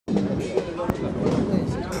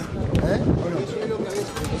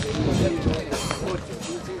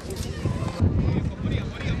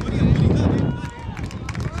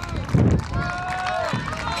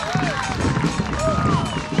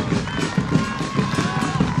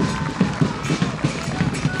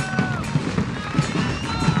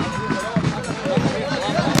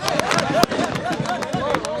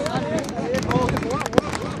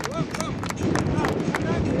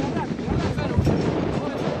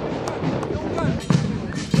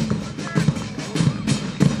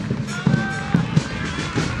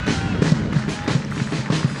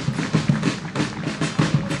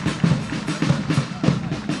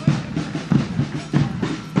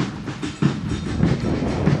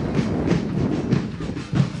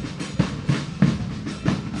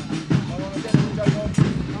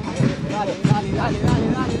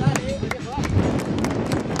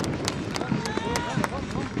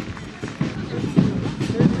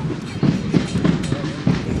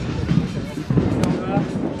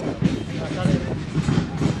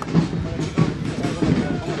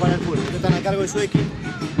de su X.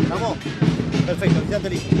 ¿Estamos? Perfecto, quédate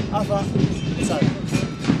listo. AFA, sal.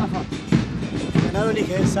 AFA. Ganado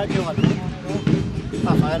elige, saque o marco.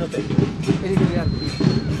 AFA, gano usted. Es ideal.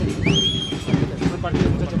 Buen partido,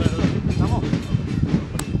 muchachos, para los dos. ¿Estamos?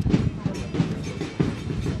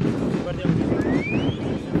 Buen partido.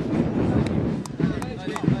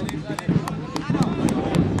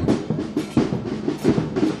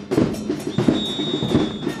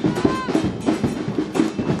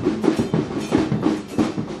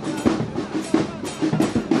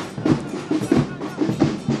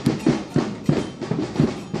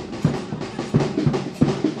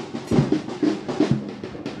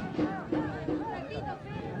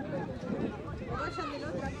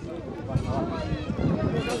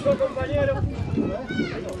 Compañero.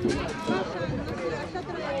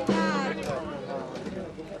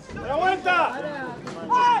 ¡La vuelta!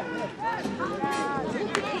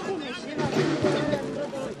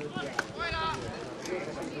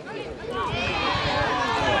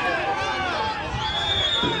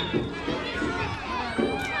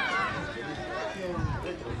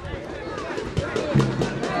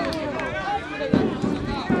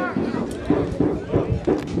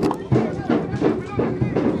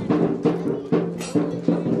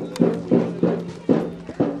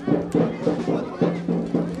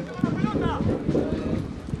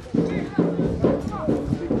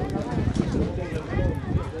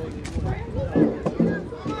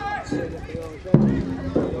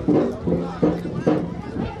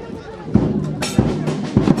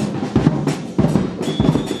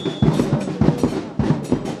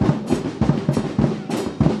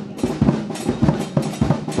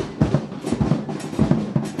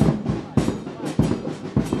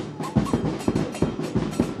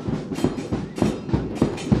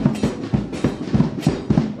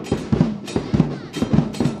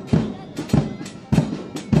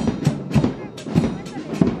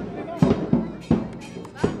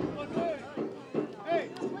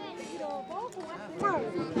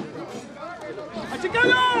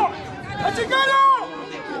 ¡Achicalo! ¡Achicalo!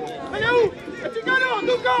 ¡Dale un! ¡Achicalo!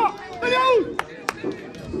 ¡Tuca! ¡Dale un!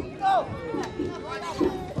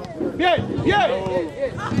 ¡Bien! ¡Bien!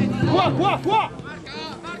 ¡Juá! ¡Juá! ¡Juá!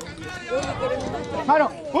 ¡Mano!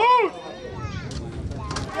 ¡Pum!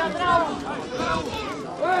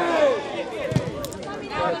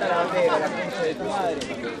 Está la bandera, la concha de tu madre.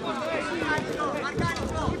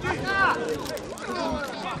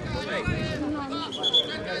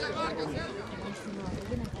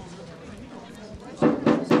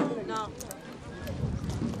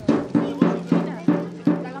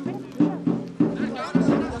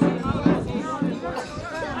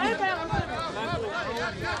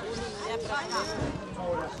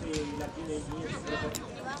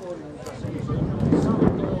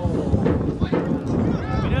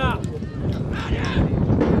 Mirá.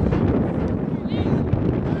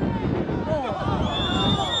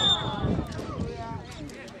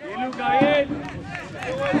 Bien, Luca, bien.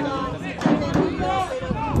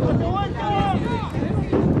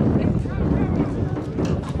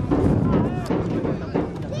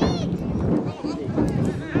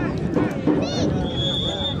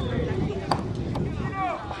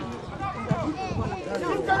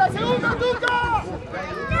 ¡Tuca, la segunda, Tuca!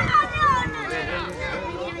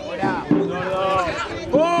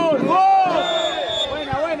 ¡Gol! ¡Gol!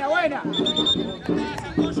 Buena, buena, buena.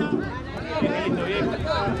 Bien, listo, bien.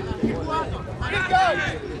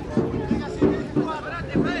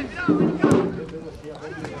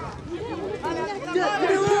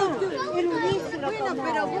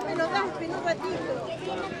 Pero vos me lo das en un ratito.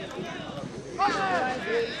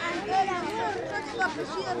 Ante el amor, no tengo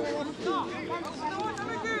apellido de vos.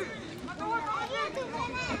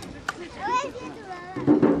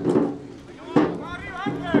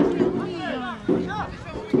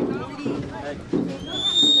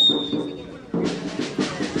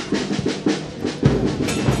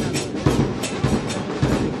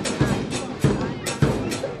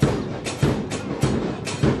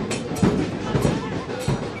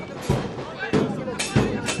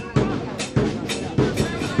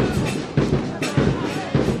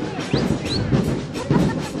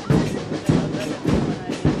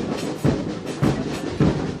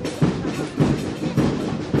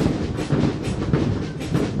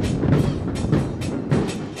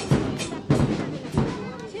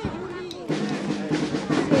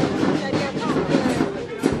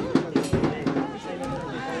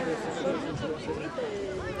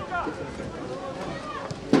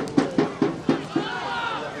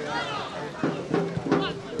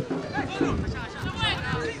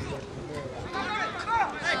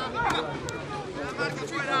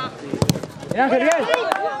 Ángel, bien.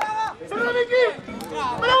 ¡Solo Vicky!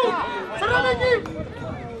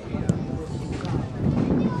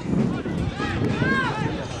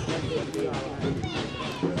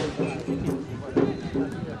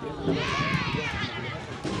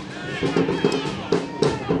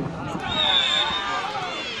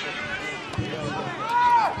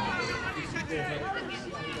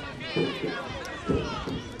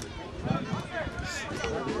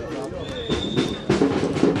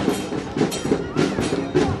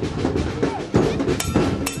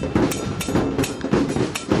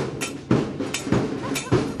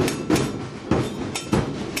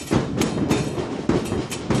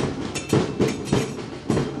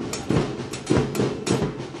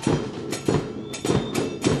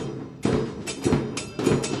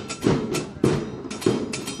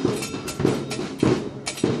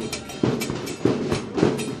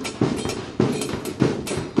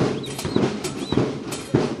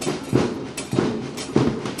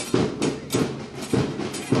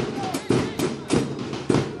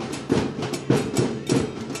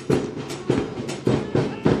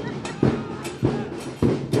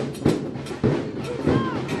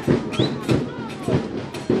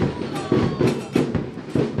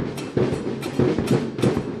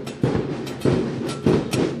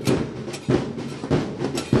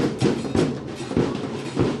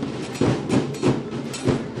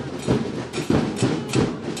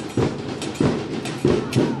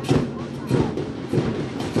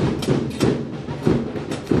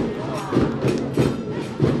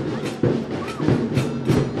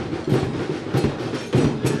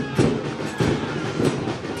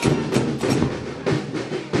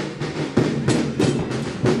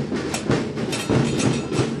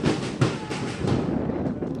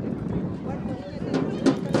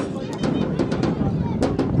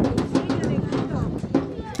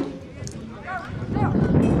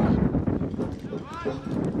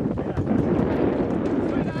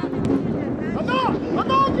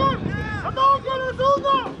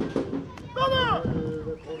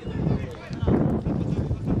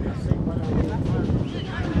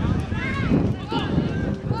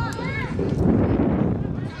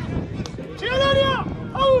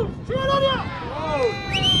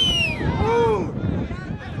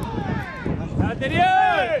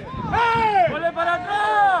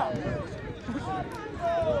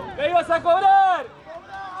 vas a cobrar!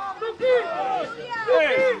 ¡Tuki!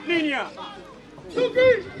 ¡Línea! ¡Tuki!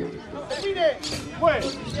 ¡Define! ¡Fue!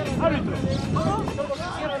 ¡Árbitro!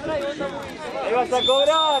 ¡Ahí vas a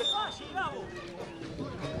cobrar!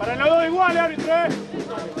 Para los dos iguales, árbitro,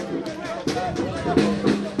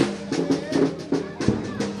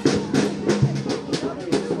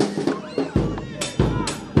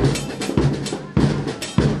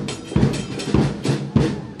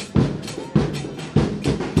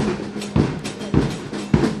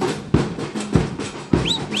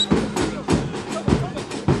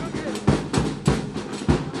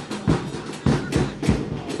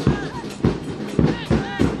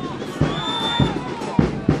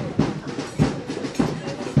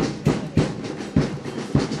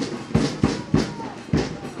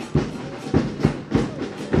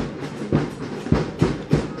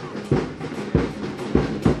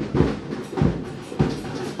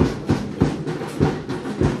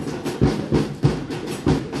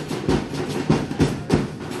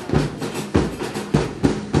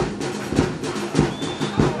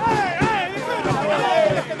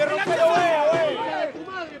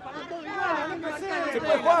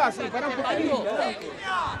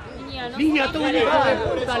 Niña, tú hijo de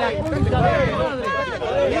puta, la puta de madre.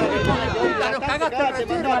 Nos cagaste el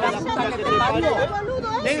retiro a la puta que te parió.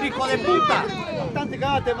 Negro hijo de puta. Bastante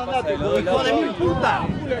cagaste, mandate. Hijo de mil puta.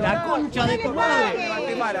 La concha de tu madre.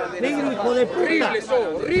 Negro hijo de puta.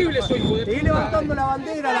 Horrible soy, hijo de puta. Seguí levantando la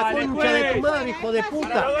bandera, la concha de tu madre, hijo de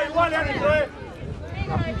puta.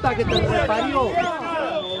 La puta que te reparió.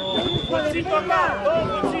 Bolsito acá,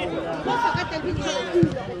 dos bolsitos. Vos sacaste el bicho de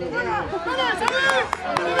culo.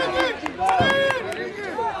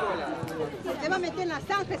 Te va a meter en la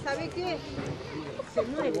sangre, ¿sabés qué? Se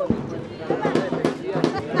muere.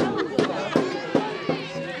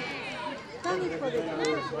 Tan hijo de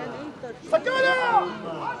puta. ¡Sacala!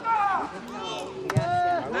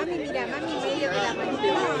 Mami, mira, mami medio que la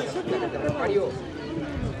rompió. Yo quiero que lo parió.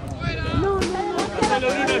 No.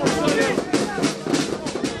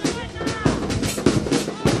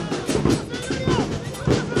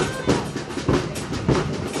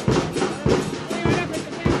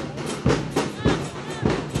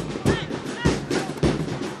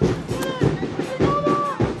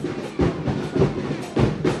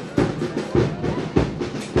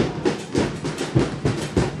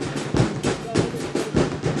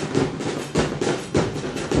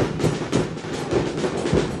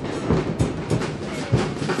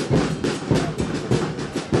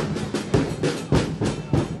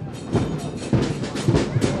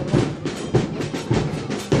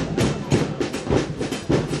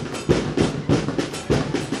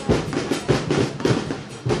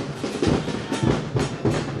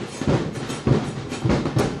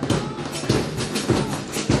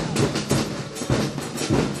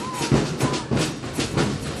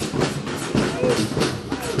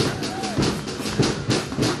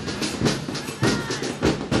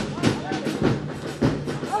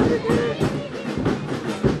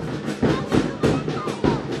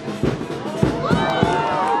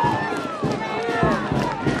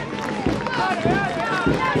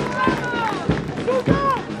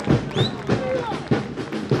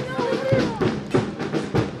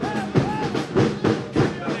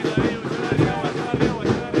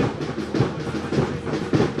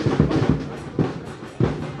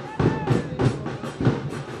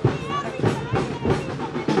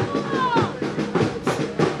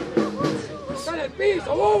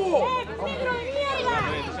 bobo! ¡Centro de mierda!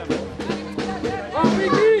 ¡Vamos,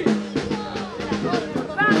 Vicky!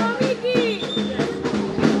 ¡Vamos, Vicky!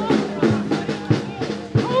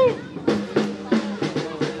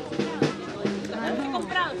 ¿Qué he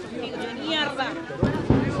comprado? ¡Negro de mierda!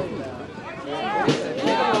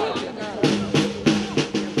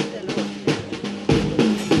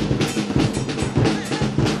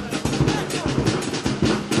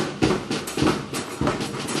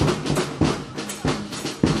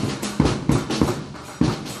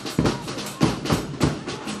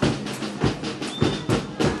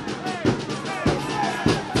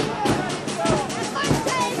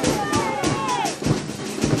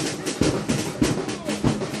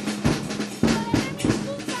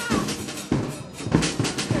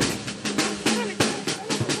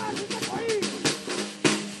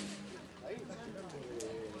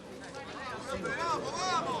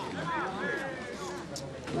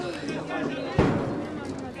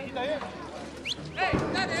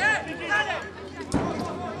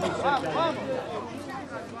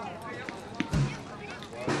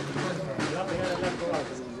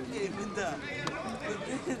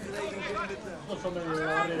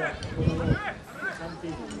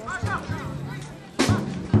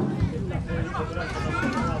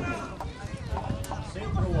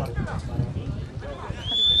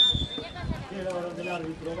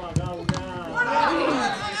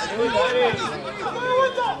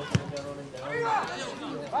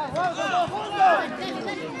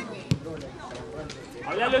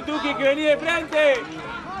 Hablalo tú que venís de frente.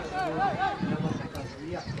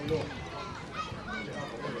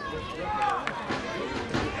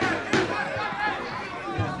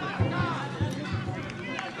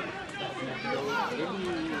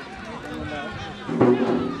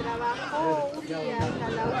 Trabajó un día hasta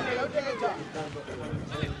la hora de la derecha.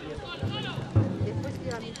 Después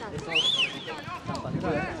iba a mi casa.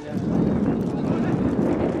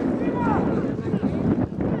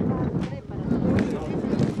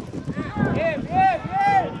 Bien, bien,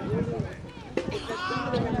 bien.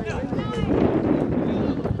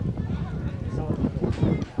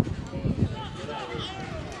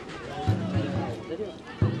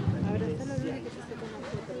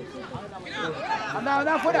 Anda,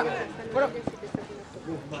 anda, fuera. Fuera.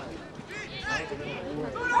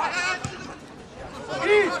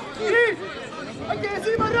 ¡Sí! ¡Hay que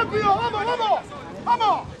decir más rápido! ¡Vamos, vamos!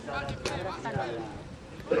 ¡Vamos!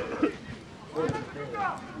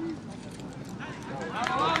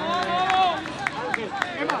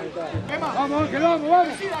 Emma, vamos, que vamos, vamos.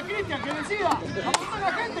 Que decida, Cristian, que decida. Vamos a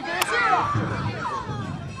la gente, que decida.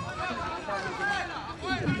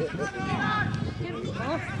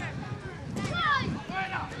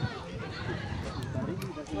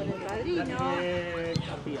 Con el padrino.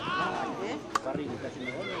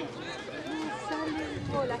 Sale un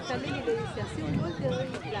gol, hasta Lili le dice, hace un gol te doy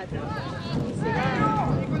mi plata. Y se va.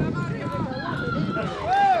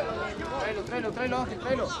 Tráelo, Ángel,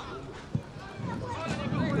 tráelo.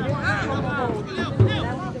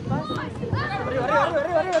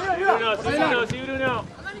 Arriba. Sí, Bruno.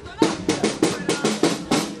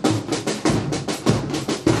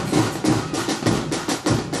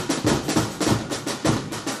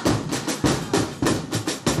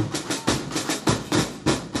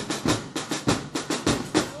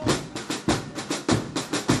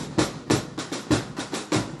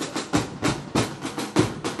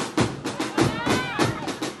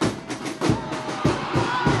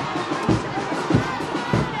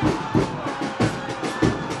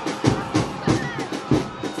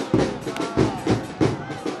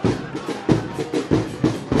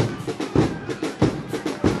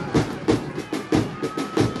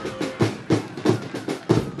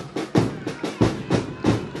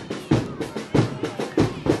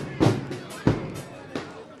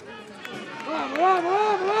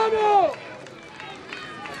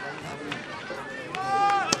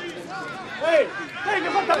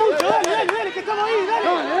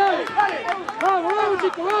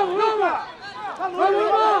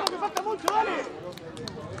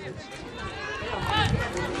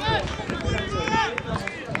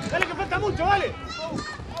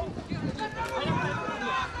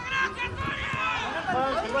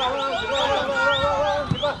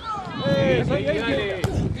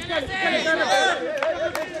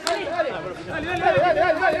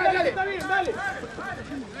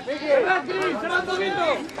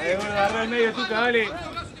 Agarra el medio, Tuca, dale.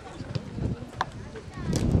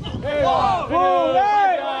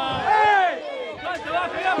 ¿Cuánto va a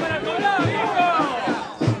pegar para cobrar, viejo?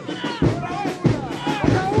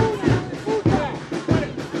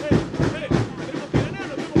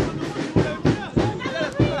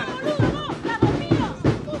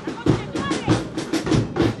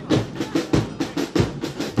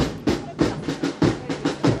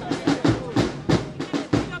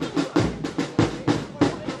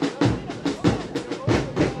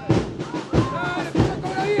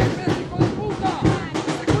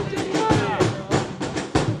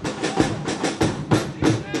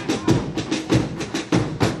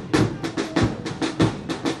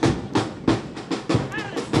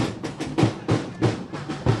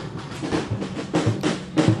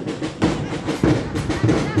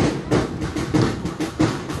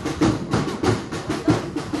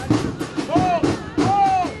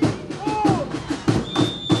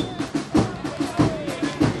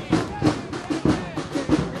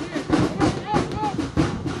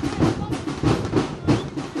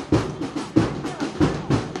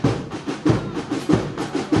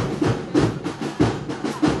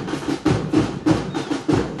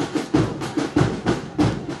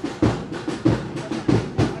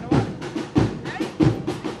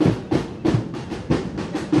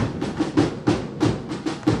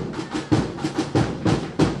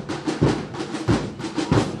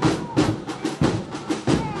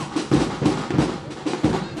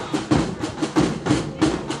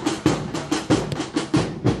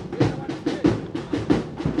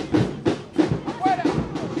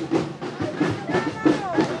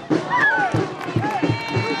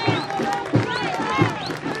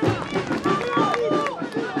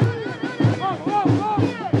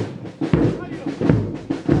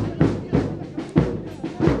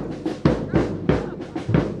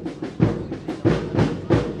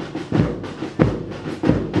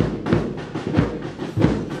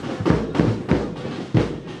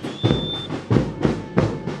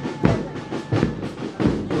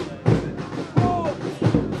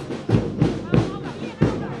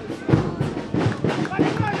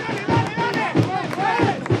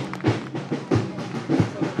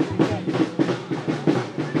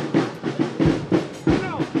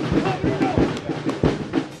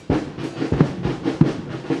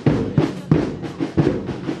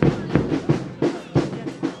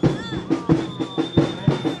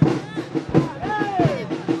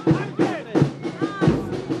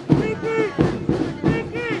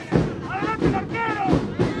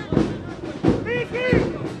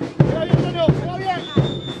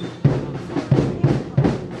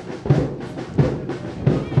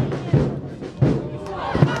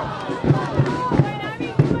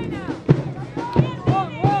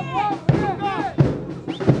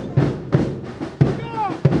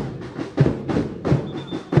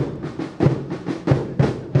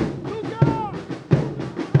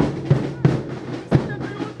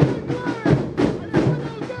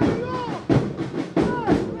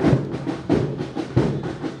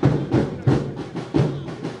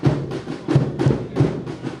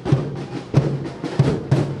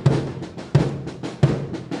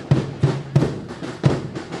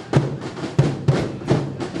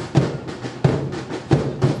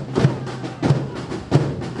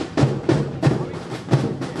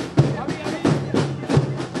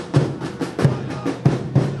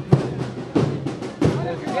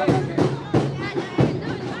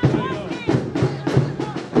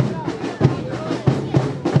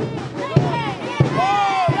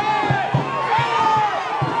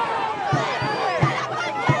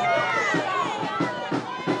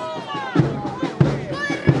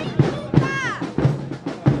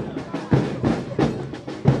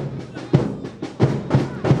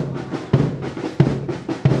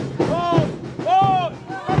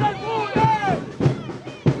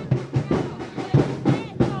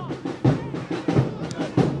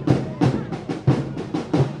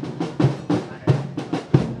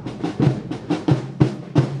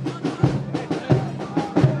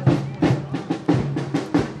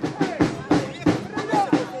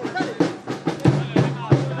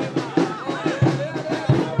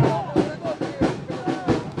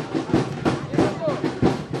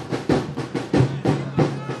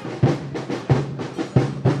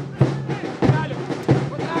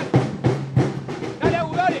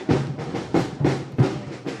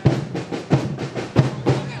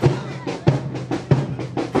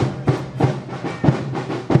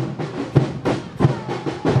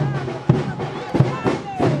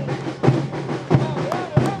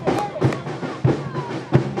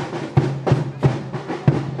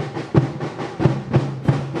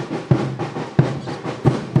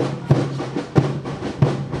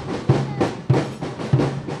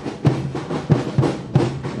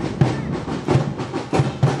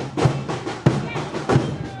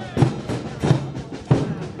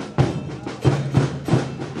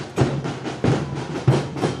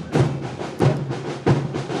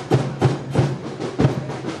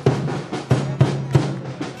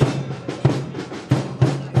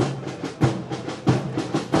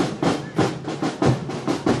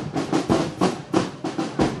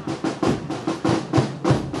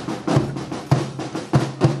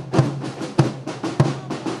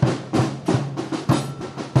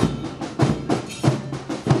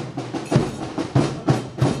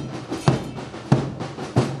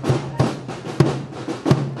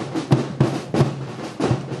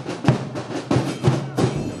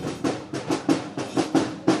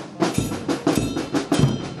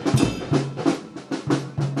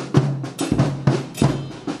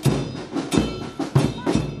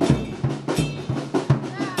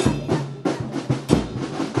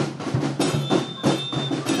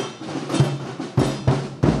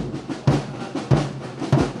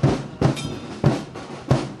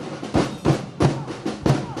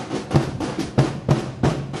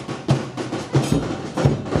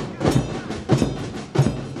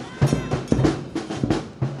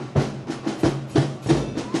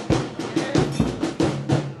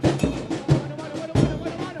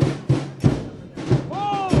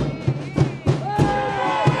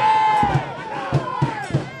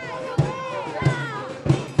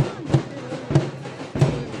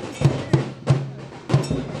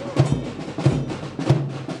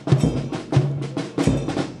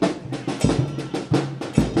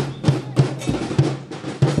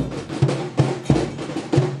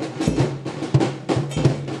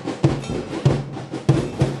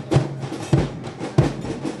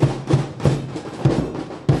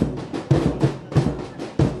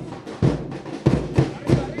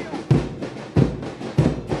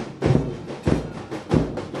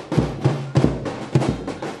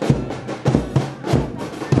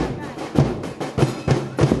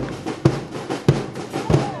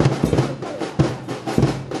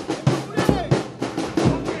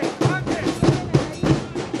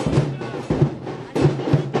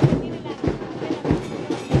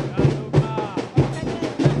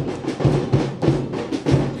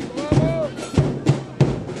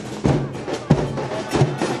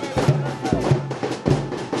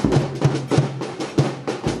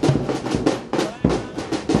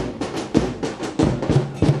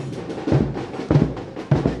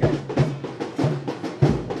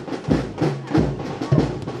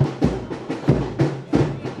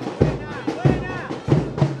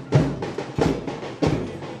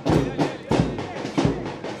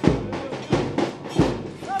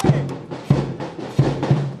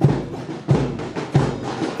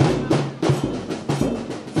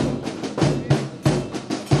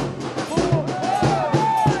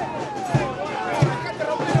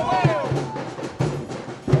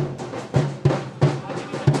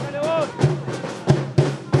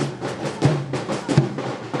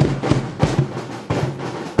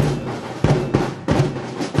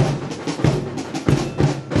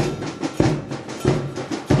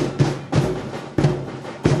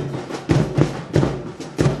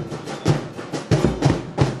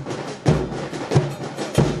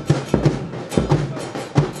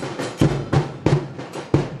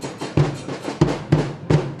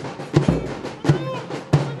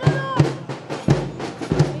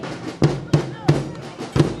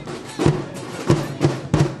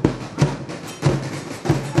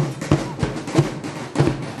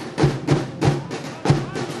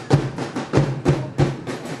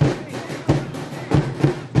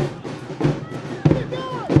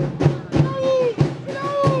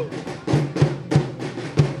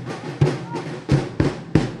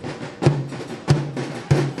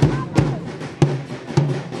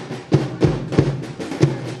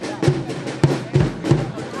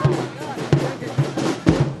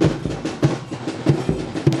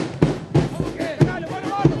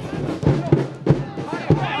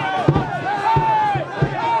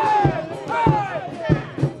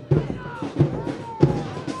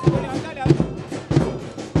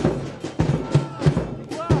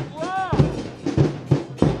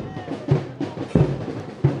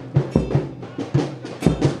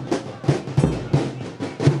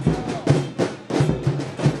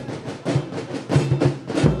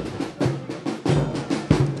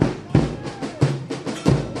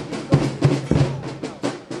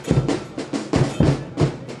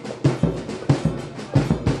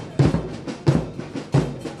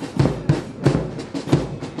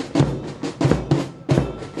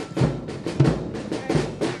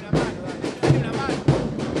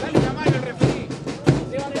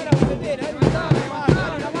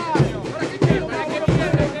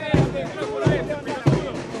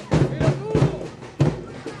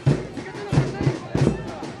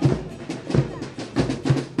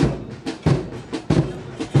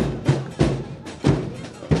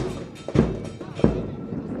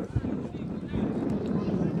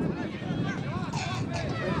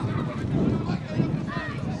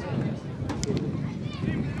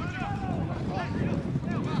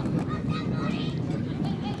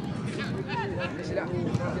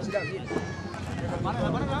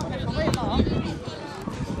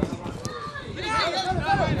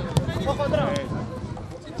 Ojo atrás.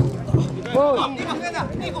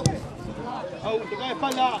 Toca de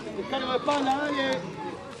espalda, descargo de espalda, dale.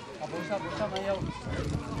 Apoyá, media.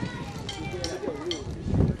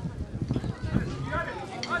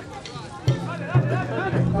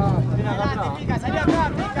 Pica, salí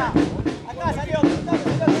acá, pica. Acá salió, dale,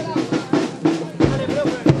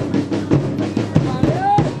 profe.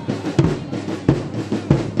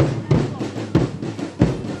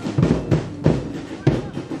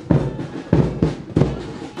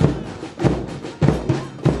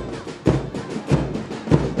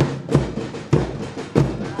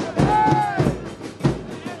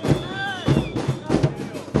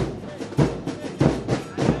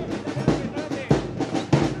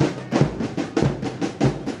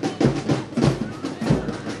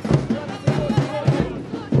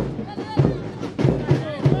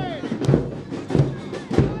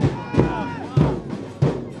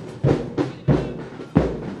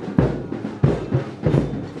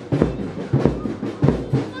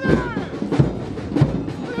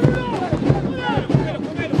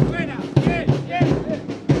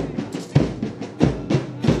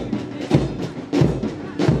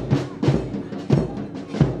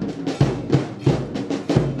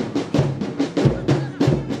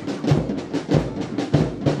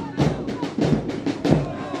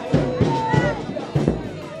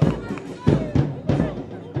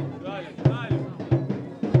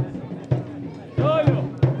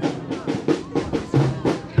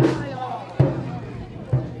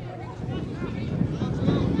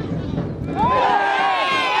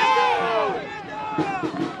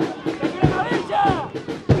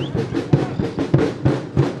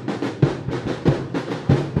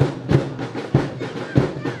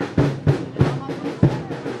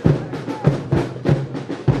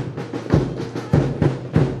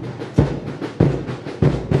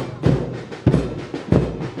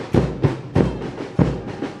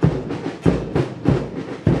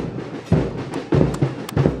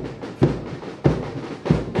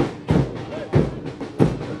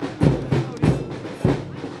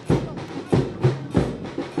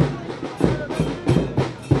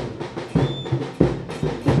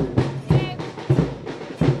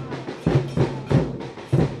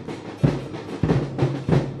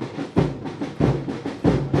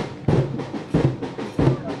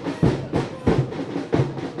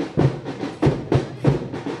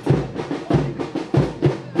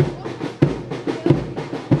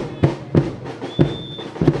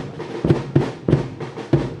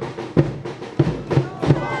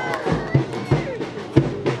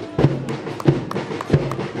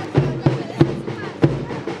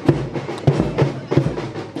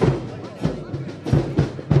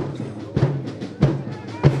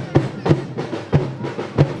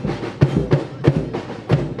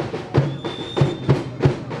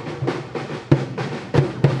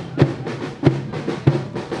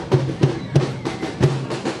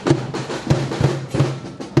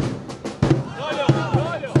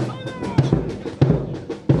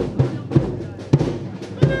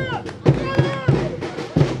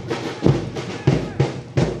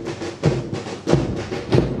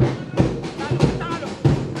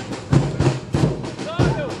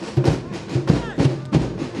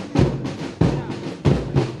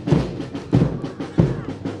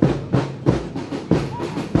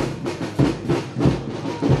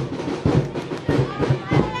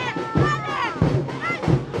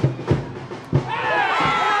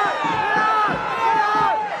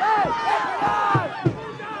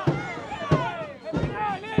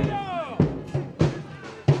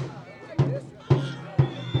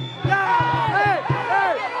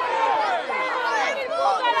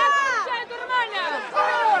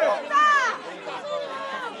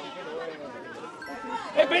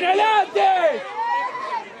 ¡Penalante!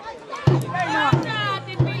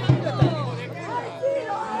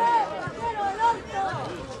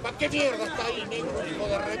 ¿Para qué mierda está ahí, negro, hijo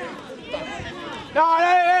de re puta? ¡No,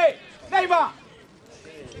 Neymar!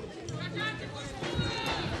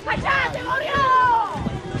 ¡Callate, murió!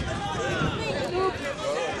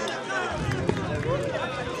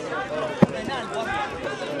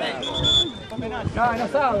 No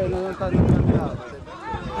sabe, no está tirado.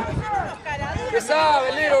 ¿Qué sabe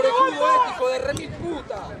el negro orejudo hijo de remil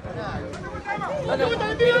puta?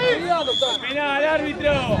 ¡Penal,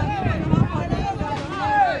 árbitro!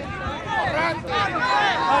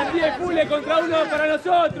 ¡Van 10 pules contra uno para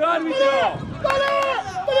nosotros, árbitro!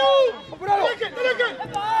 ¡Apuralo!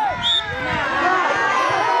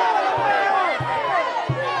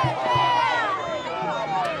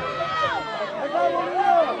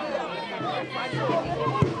 ¡Vamos!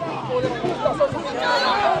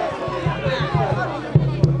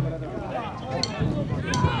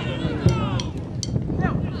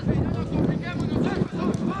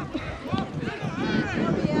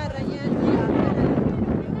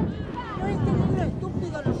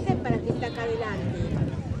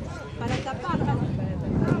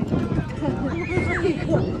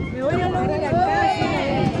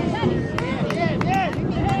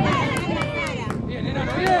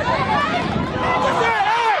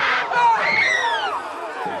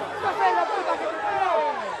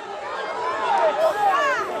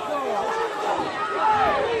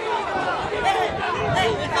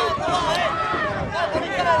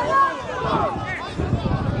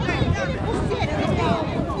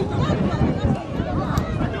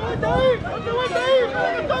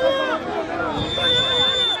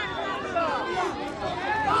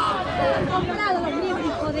 nombrado los negros,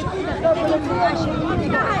 hijo de puta, que tenés un calle.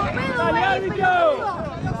 ¡Dale, árbitro!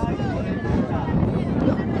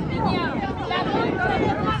 La concha de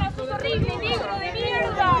hermana, sos horrible, negro de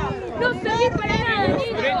mierda. No servís para nada,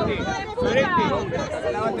 negro.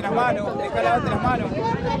 Deja lavarte las manos, deja lavarte las manos.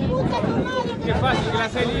 Qué fácil que la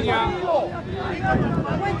hace línea.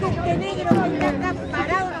 Aguante este negro que está acá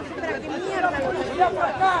parado, no sé para qué mierda.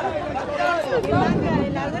 Manga de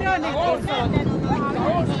ladrones que son.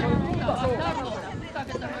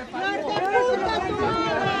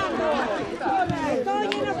 Estoy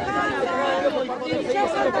enojada. Ya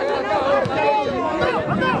son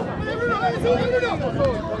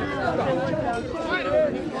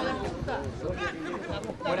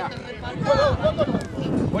Buena.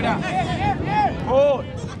 Buena. ¡Gol!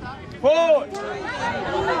 ¡Gol!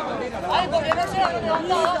 Algo que no sea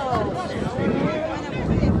levantado.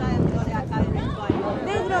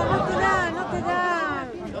 Negro, no te da, no te da.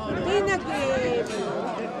 Pena que...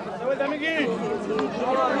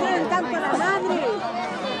 ¿Tienen tanto a la madre?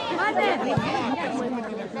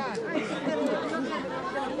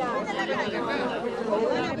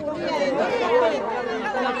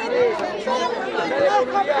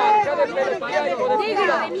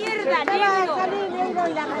 Negro de mierda, negro. Negro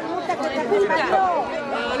y la marmota que te parió.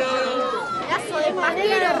 Pedazo de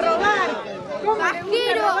pajero, robar.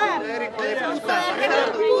 Pajero. Hijo de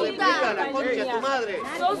puta, la concha de tu madre.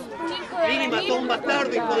 Sos un hijo de Vini mató a un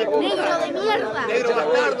bastardo, hijo de puta. negro de mierda. Negro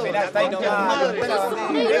bastardo, Esperá, la está ahí concha de tu nomás, madre. espera,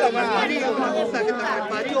 Negro malparido, la puta que te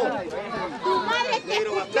reparió. Tu madre te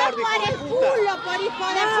Negro escuchó bastardo, por el hijo de puta. culo, por hijo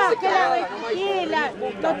de puta.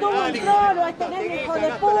 Lo tuvo un trono, este negro hijo de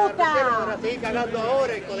puta. Para seguir cagando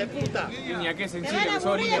ahora, hijo de puta. Línea, qué Te van sencillo a que sos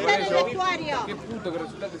aburrir línea de por estar en el eso. vestuario. Qué puto que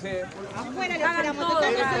resultaste ser. Afuera lo esperamos,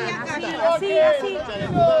 total no soy acá. Así, así. Concha de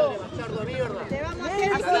tu madre, bastardo de mierda. Te vamos a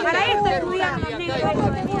hacer Para esto estudiamos los negros.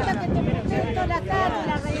 hijo de puta que te presento la cara,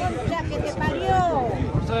 la reconcha que te parió.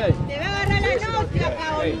 Te va a agarrar la noche acá,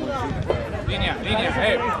 boludo. Línea, línea,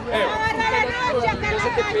 Te va a agarrar la noche acá,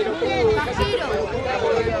 la Pajero.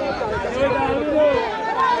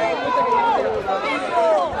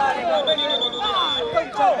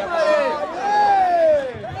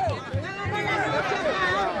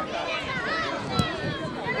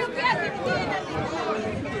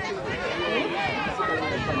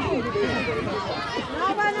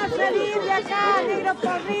 No van a salir de acá, negro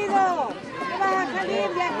corrido. No van a salir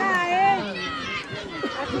de acá,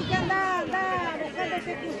 Así que anda,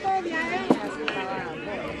 buscándote custodia,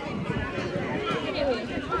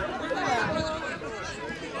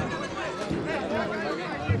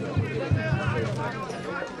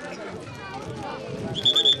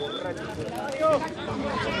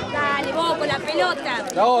 Dale, vos con la pelota.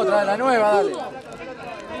 La otra, la nueva, dale.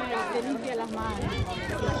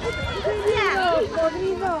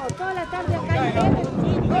 Corrido, toda la tarde acá en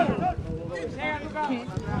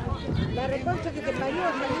la reconcha que te parió,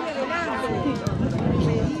 salí adelante.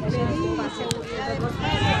 Pedí seguridad de los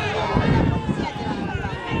padres.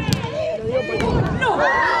 Lo digo por ¡no!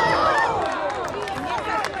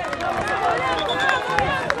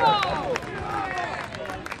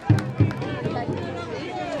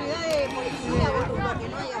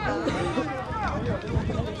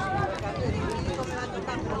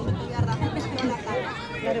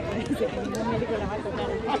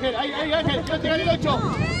 Ángel, ahí, Ángel, quiero tirar el 8.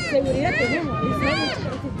 Seguridad tenemos.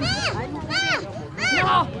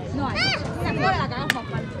 No hay. Esa flor la cagamos más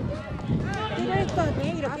mal. Pero estos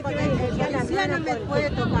negros que te van a ensuciar las manos me puede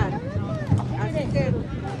tocar. Así que,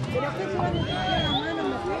 pero que se van a ensuciar las manos,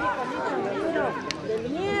 me puede con negro de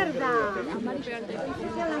mierda.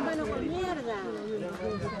 Ensuciar las manos con mierda.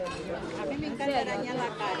 A mí me encanta arañar la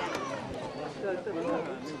cara.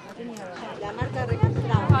 La marca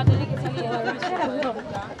registrada. Ah, tenés que salir de la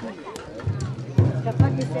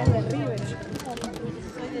Capaz que sea de River.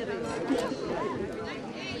 Soy de River.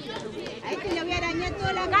 A este le voy a arañar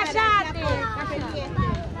toda la cara. ¡Cállate!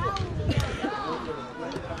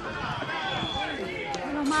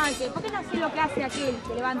 Menos mal que, ¿por qué no haces lo que hace aquel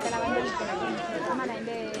que levanta la banderita de la cámara en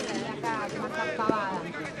vez de acá marcar pavada?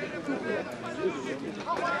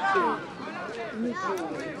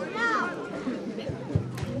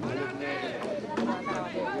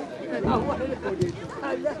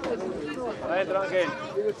 Adentro, Ángel.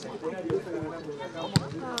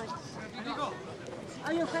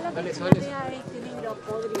 Ay, ojalá que se vea este negro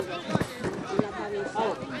podrido en la cabeza.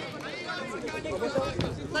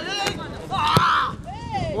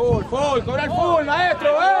 Full, full, cobra el full, maestro,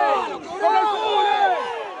 cobra el full,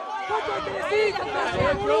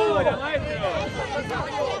 Cobra, maestro.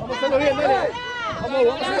 Vamos a hacerlo bien, dale.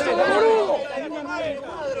 Vamos a hacerlo bien.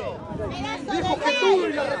 Dijo que tú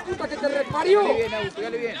y la reputa que te Mario. Pégale bien, Augusto,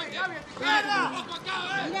 pégale bien.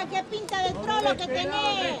 Mira qué pinta de trolo que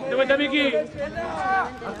tenés. De vuelta, Miki.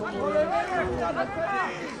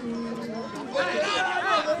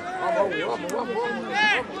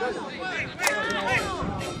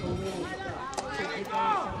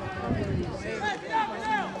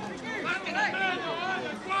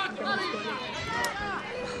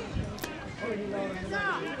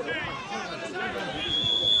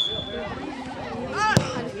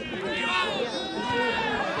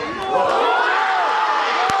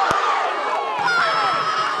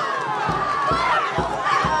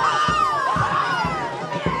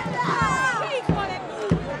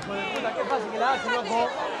 Vamos.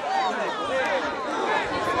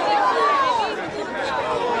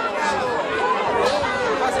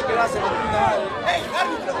 ¡Ey,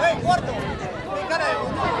 árbitro! ¡Ey, cuarto! ¡Qué cara de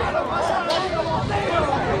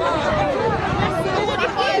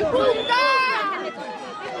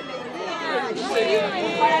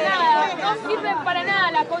No sirven para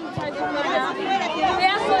nada la concha de su hermana.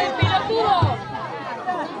 Pedazo de pelotudo.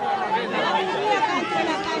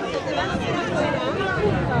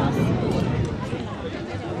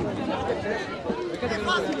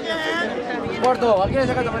 Puerto, ¿a quién le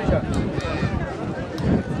saca la amarilla?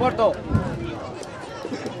 Puerto.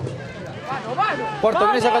 Puerto,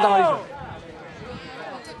 ¿quién le saca la amarilla?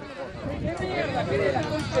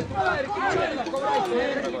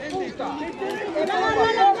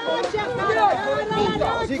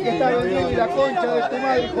 Sí que está vendiendo la concha de tu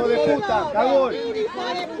madre, hijo de puta, cagón. ¡Hijo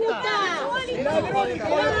de puta!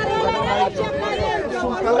 Es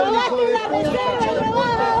un cagón, hijo de puta.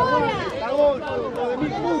 Cagón, hijo de mi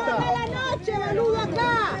puta. ¡A la noche, boludo,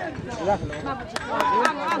 acá! Vamos.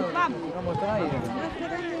 No está nadie.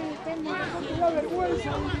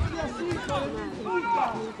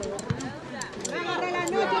 Agarra la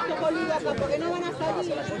noche estos boludos acá porque no van a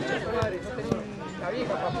salir. La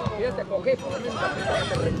vieja, papá, quédate a coger, por lo menos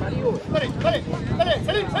te reparió. Dale,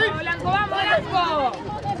 salí. Vamos, Blanco.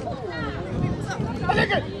 Dale,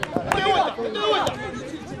 que. Estoy de vuelta.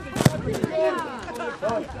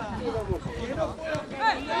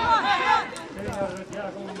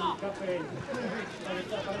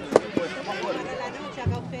 Agarra la noche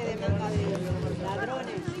acá ustedes, manga de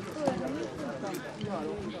ladrones.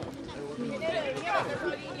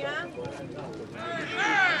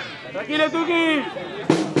 Tranquilo, Tuki.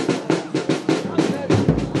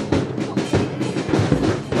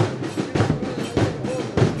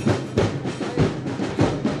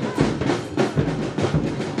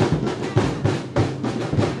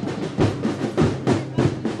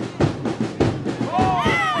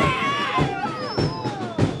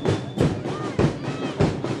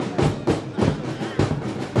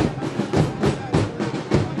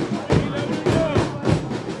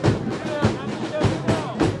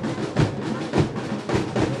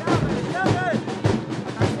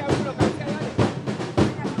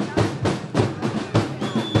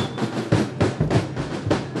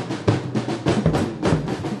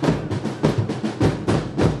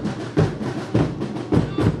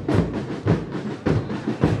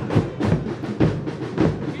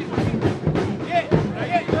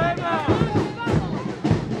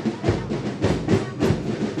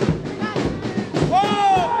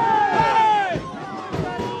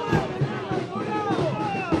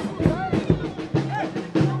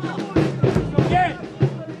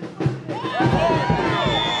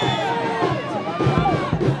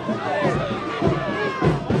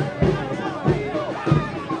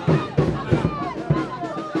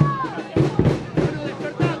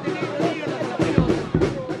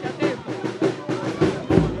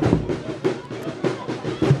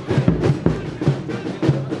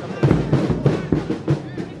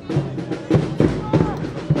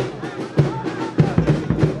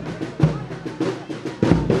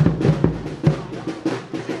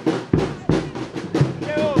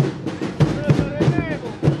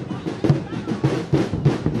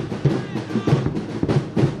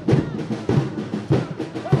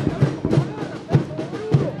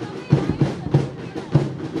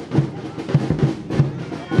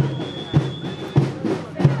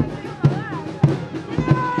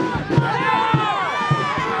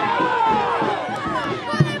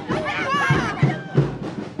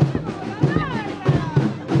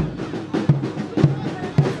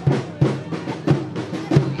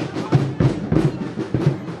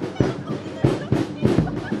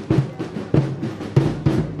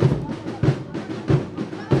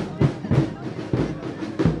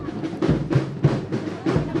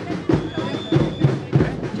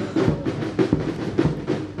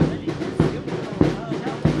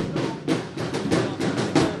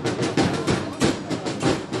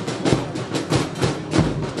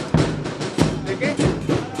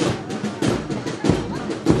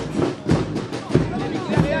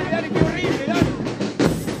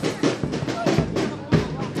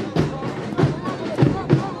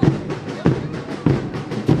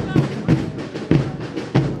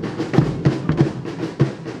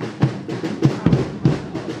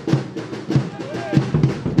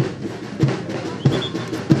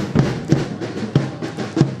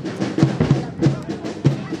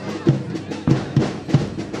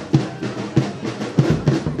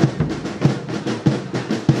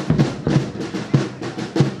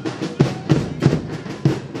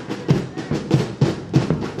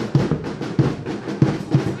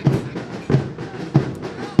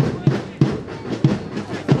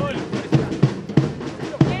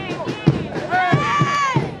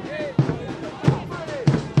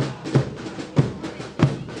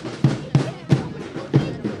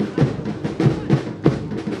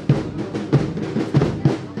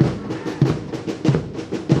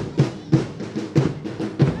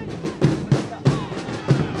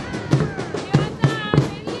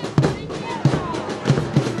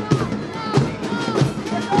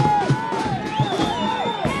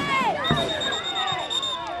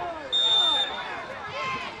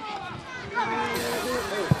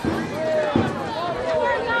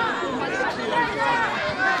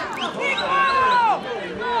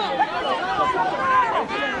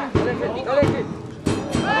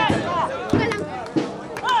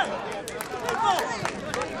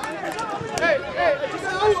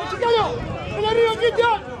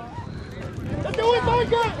 Cristian! ¡Date vuelta, Ángel!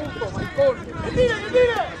 ¡Que tire, que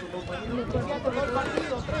tire! Ya tocó el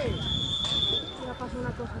partido, 3. Ahora pasa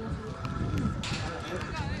una cosa, no sé.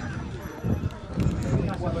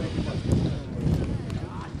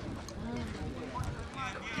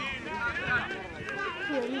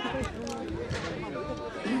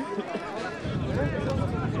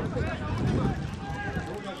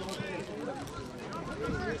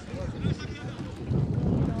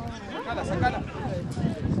 Sacala, sacala.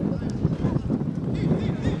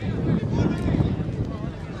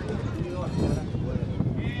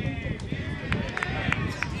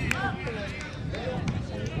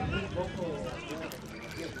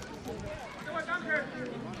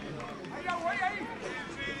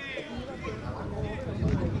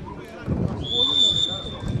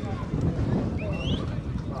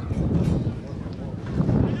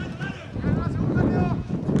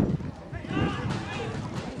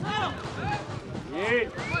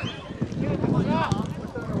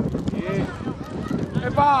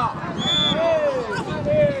 ¡Epa!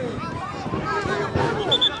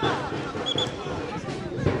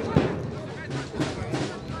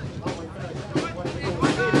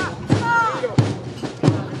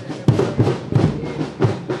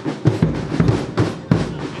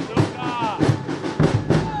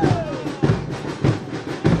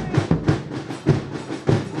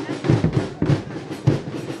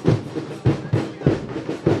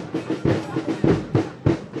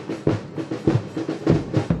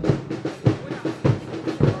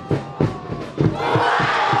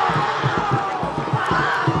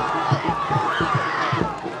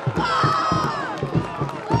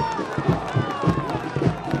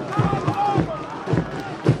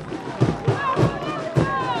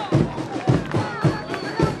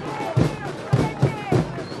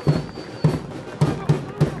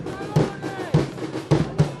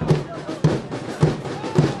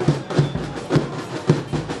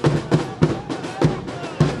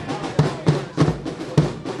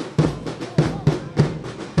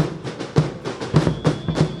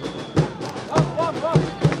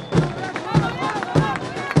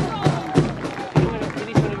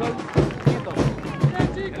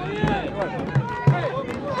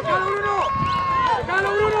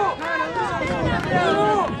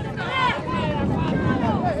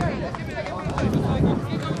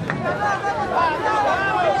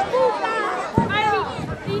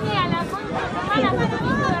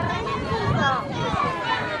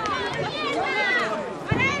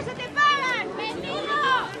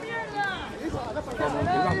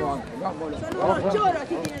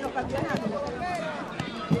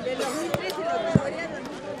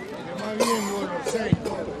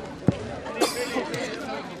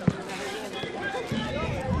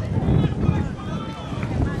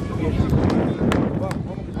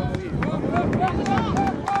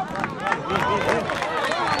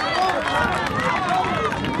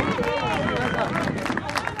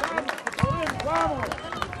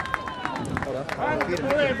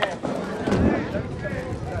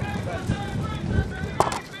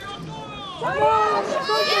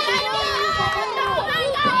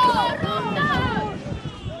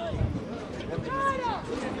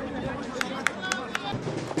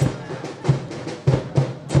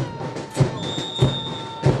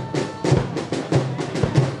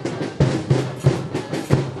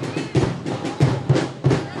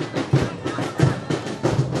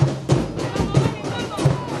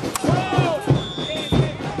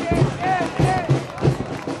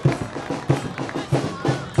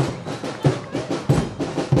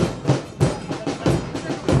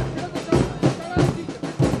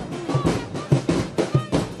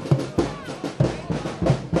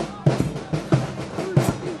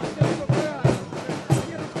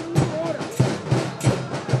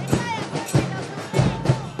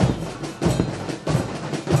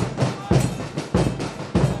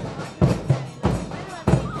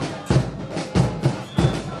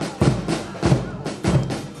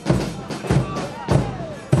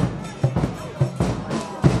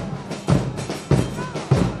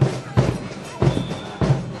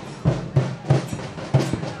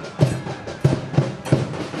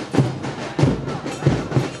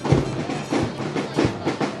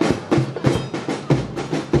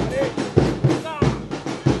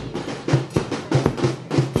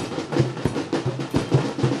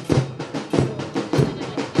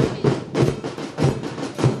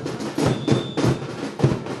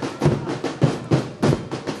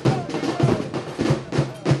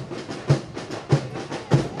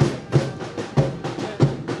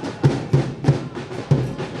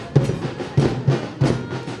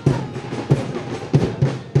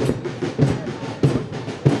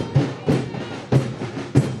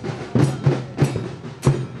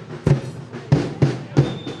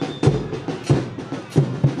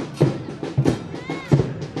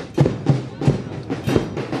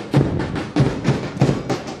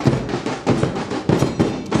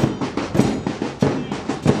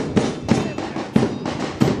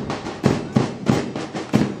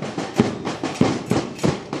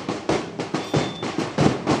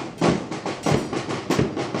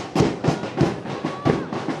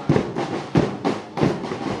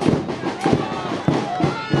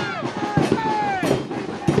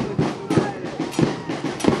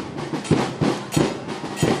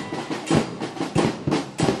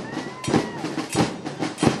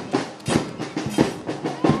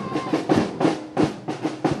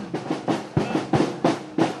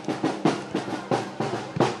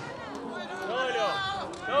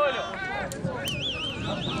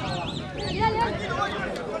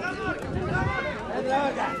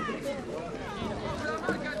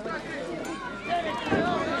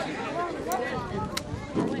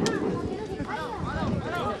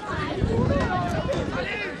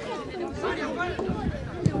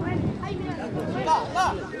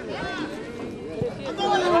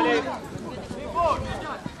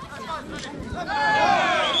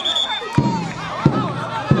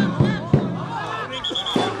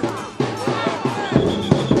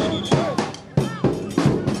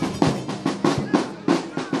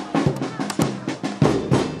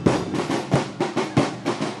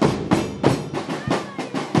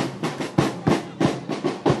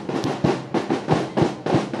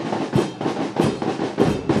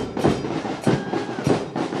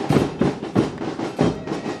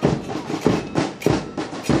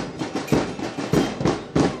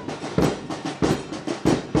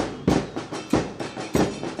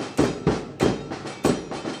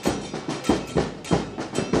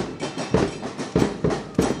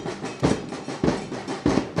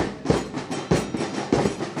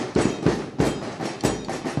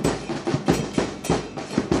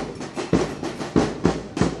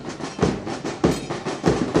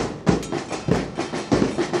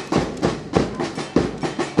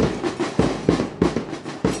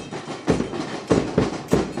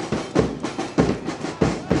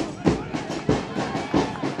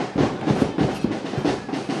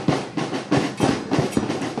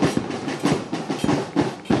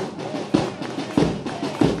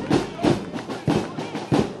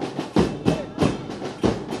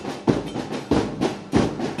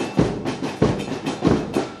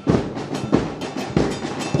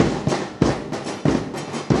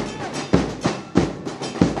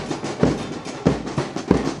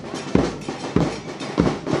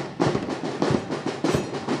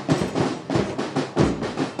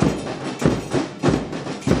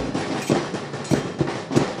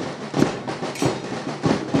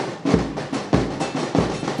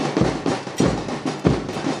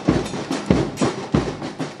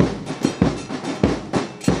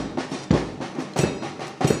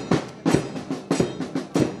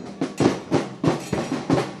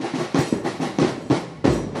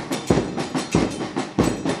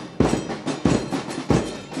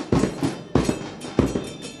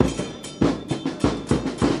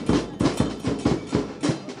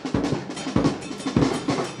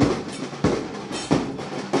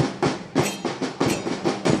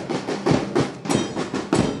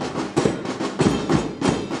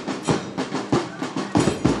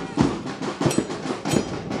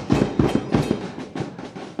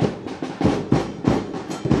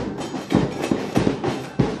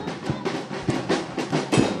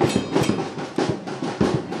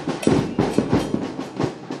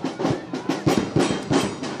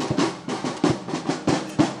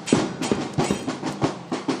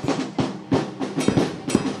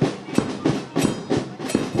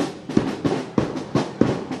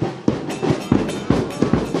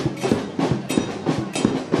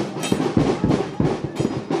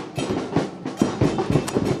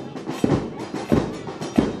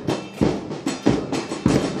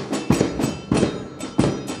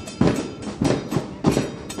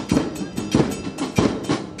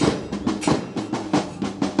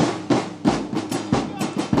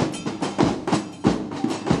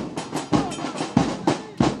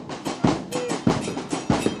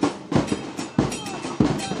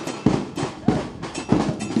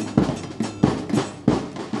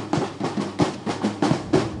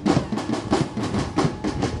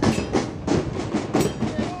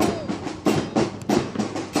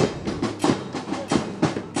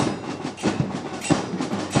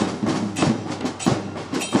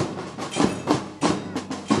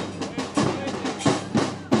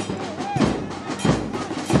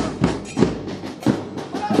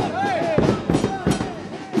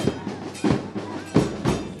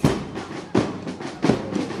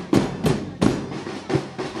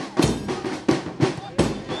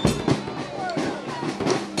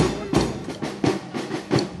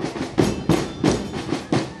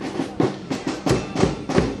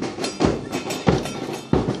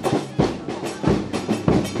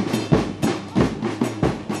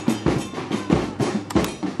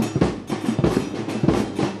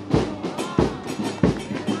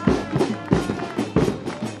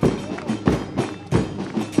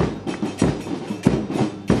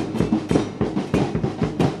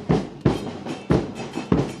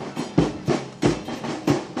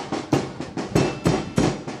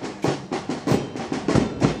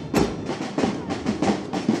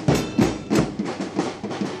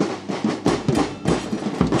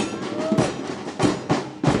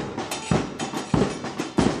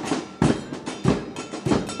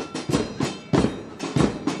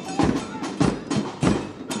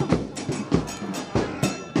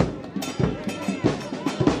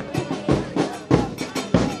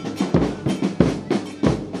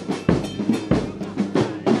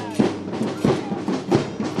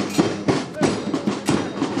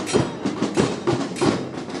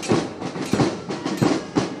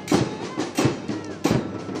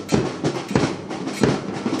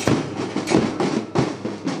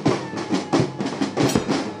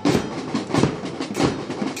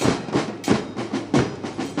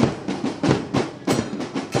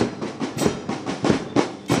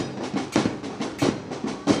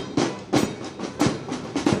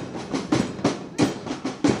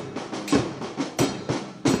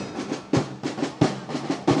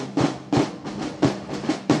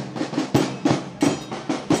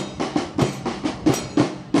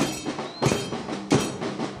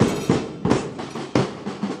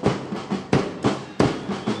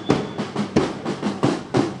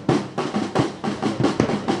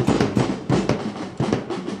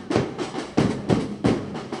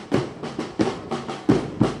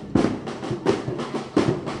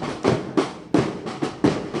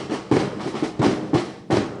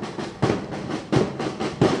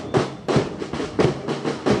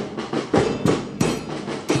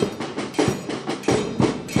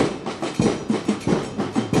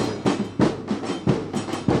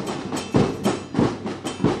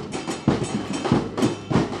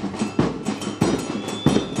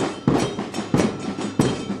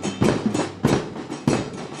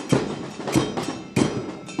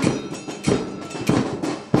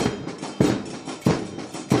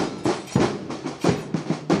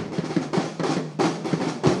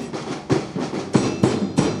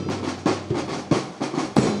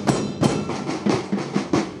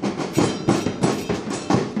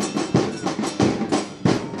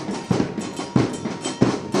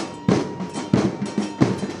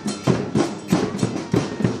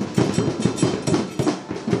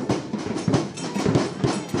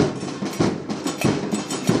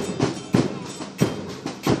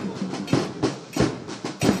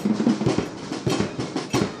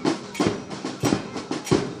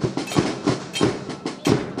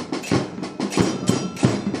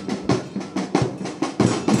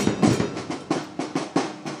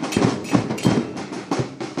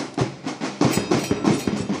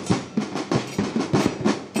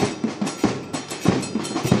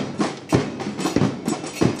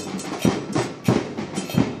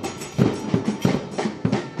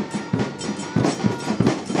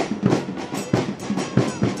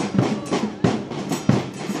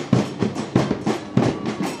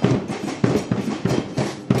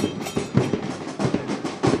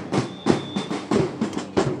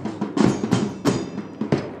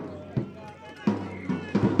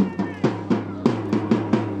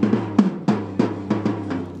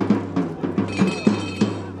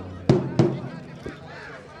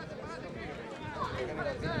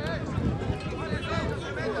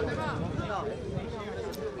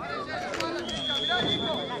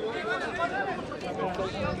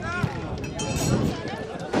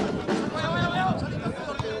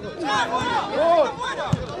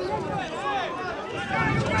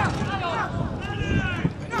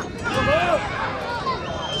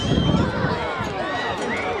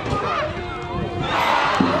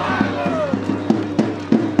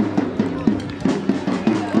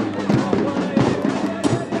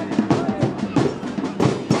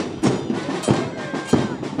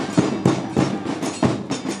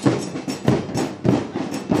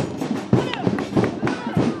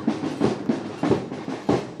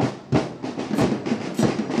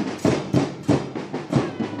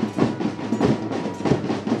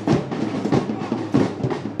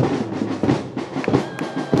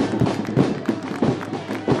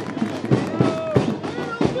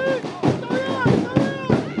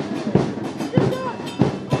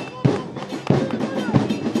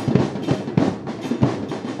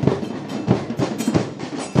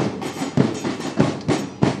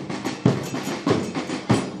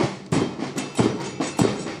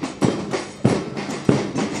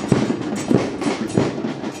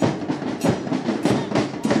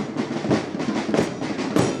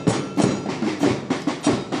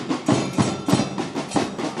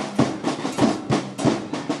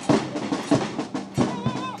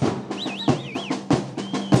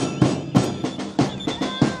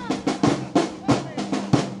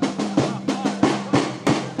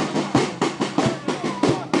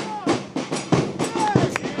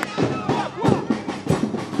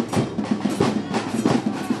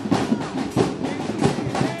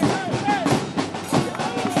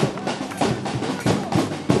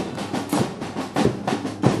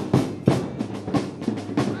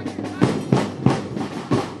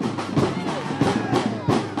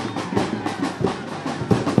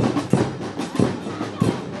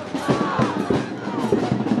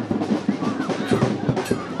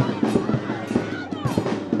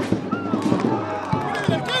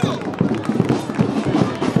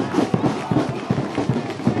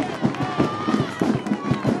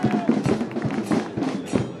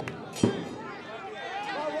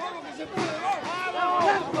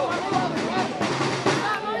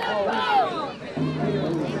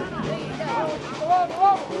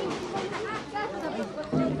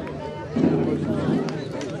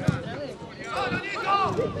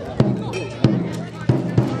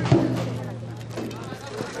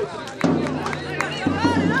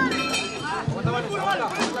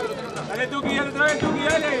 Dale, Tuki, dale otra vez, Tuki,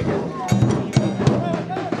 dale.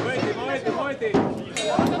 Movete, movete, movete.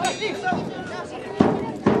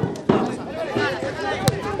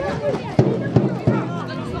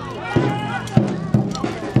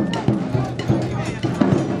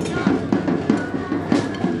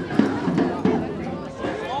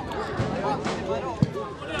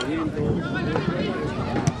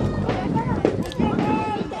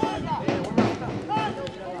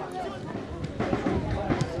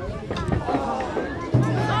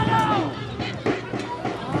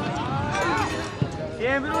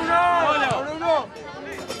 Bien, Bruno. Hola, Bruno.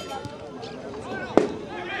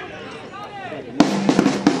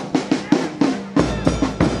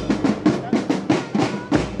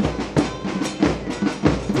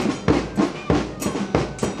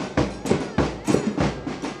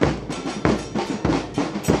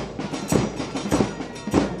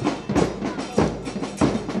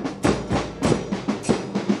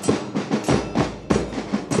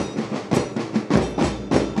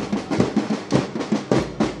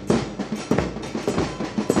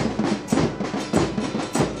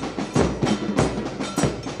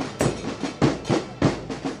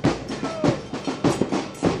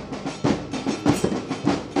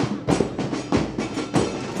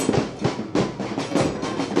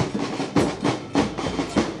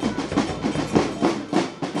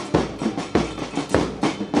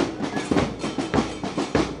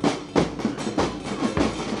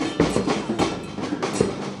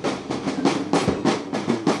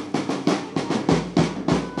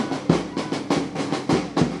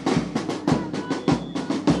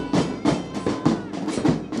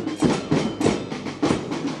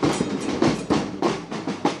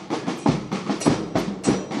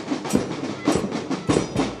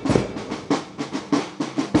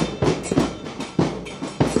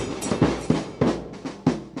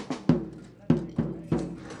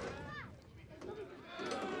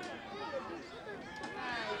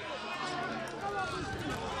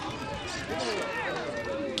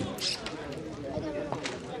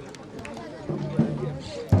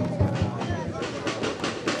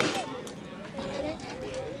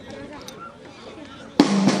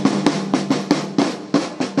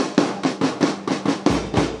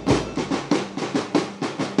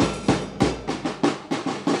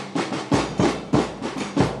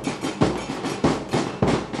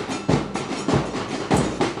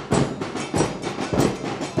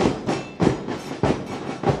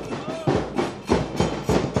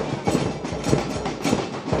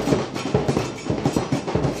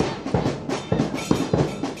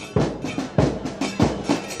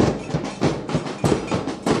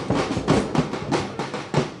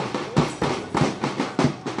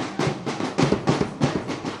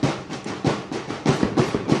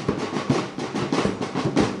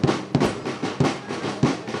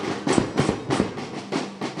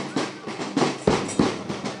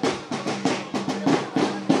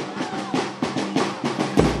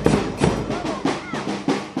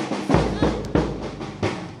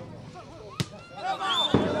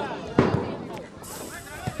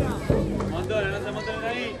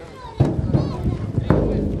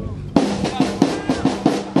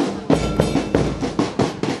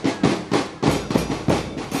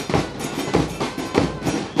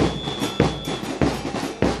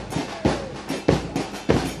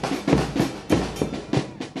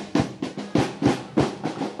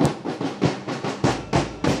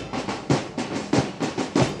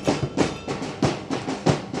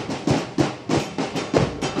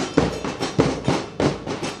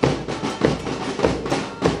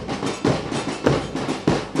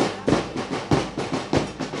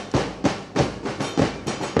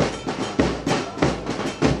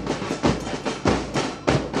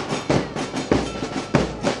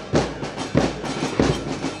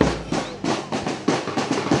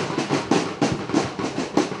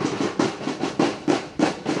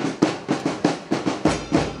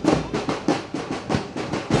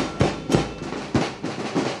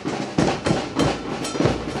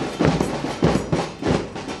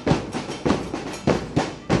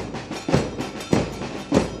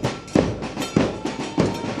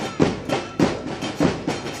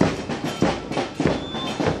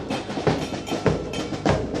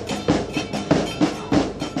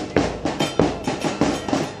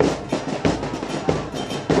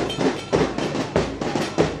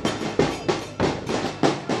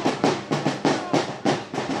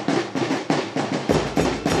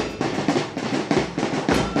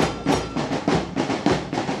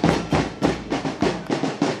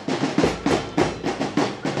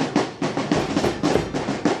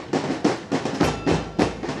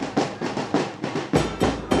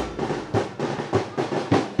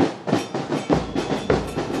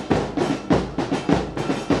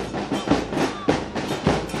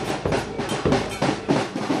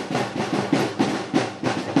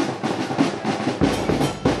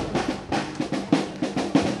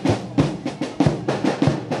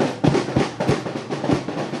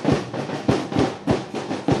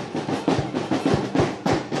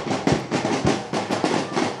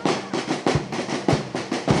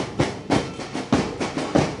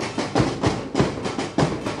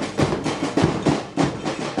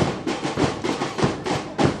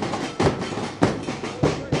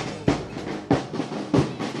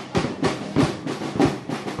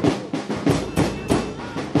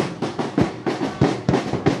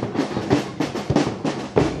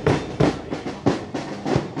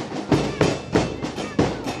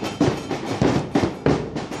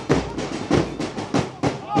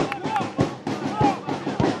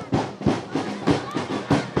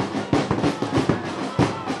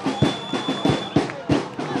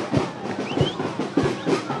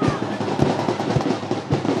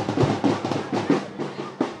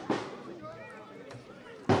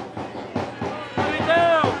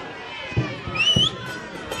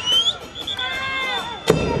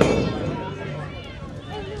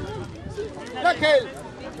 Ángel.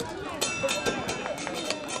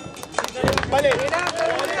 Vale.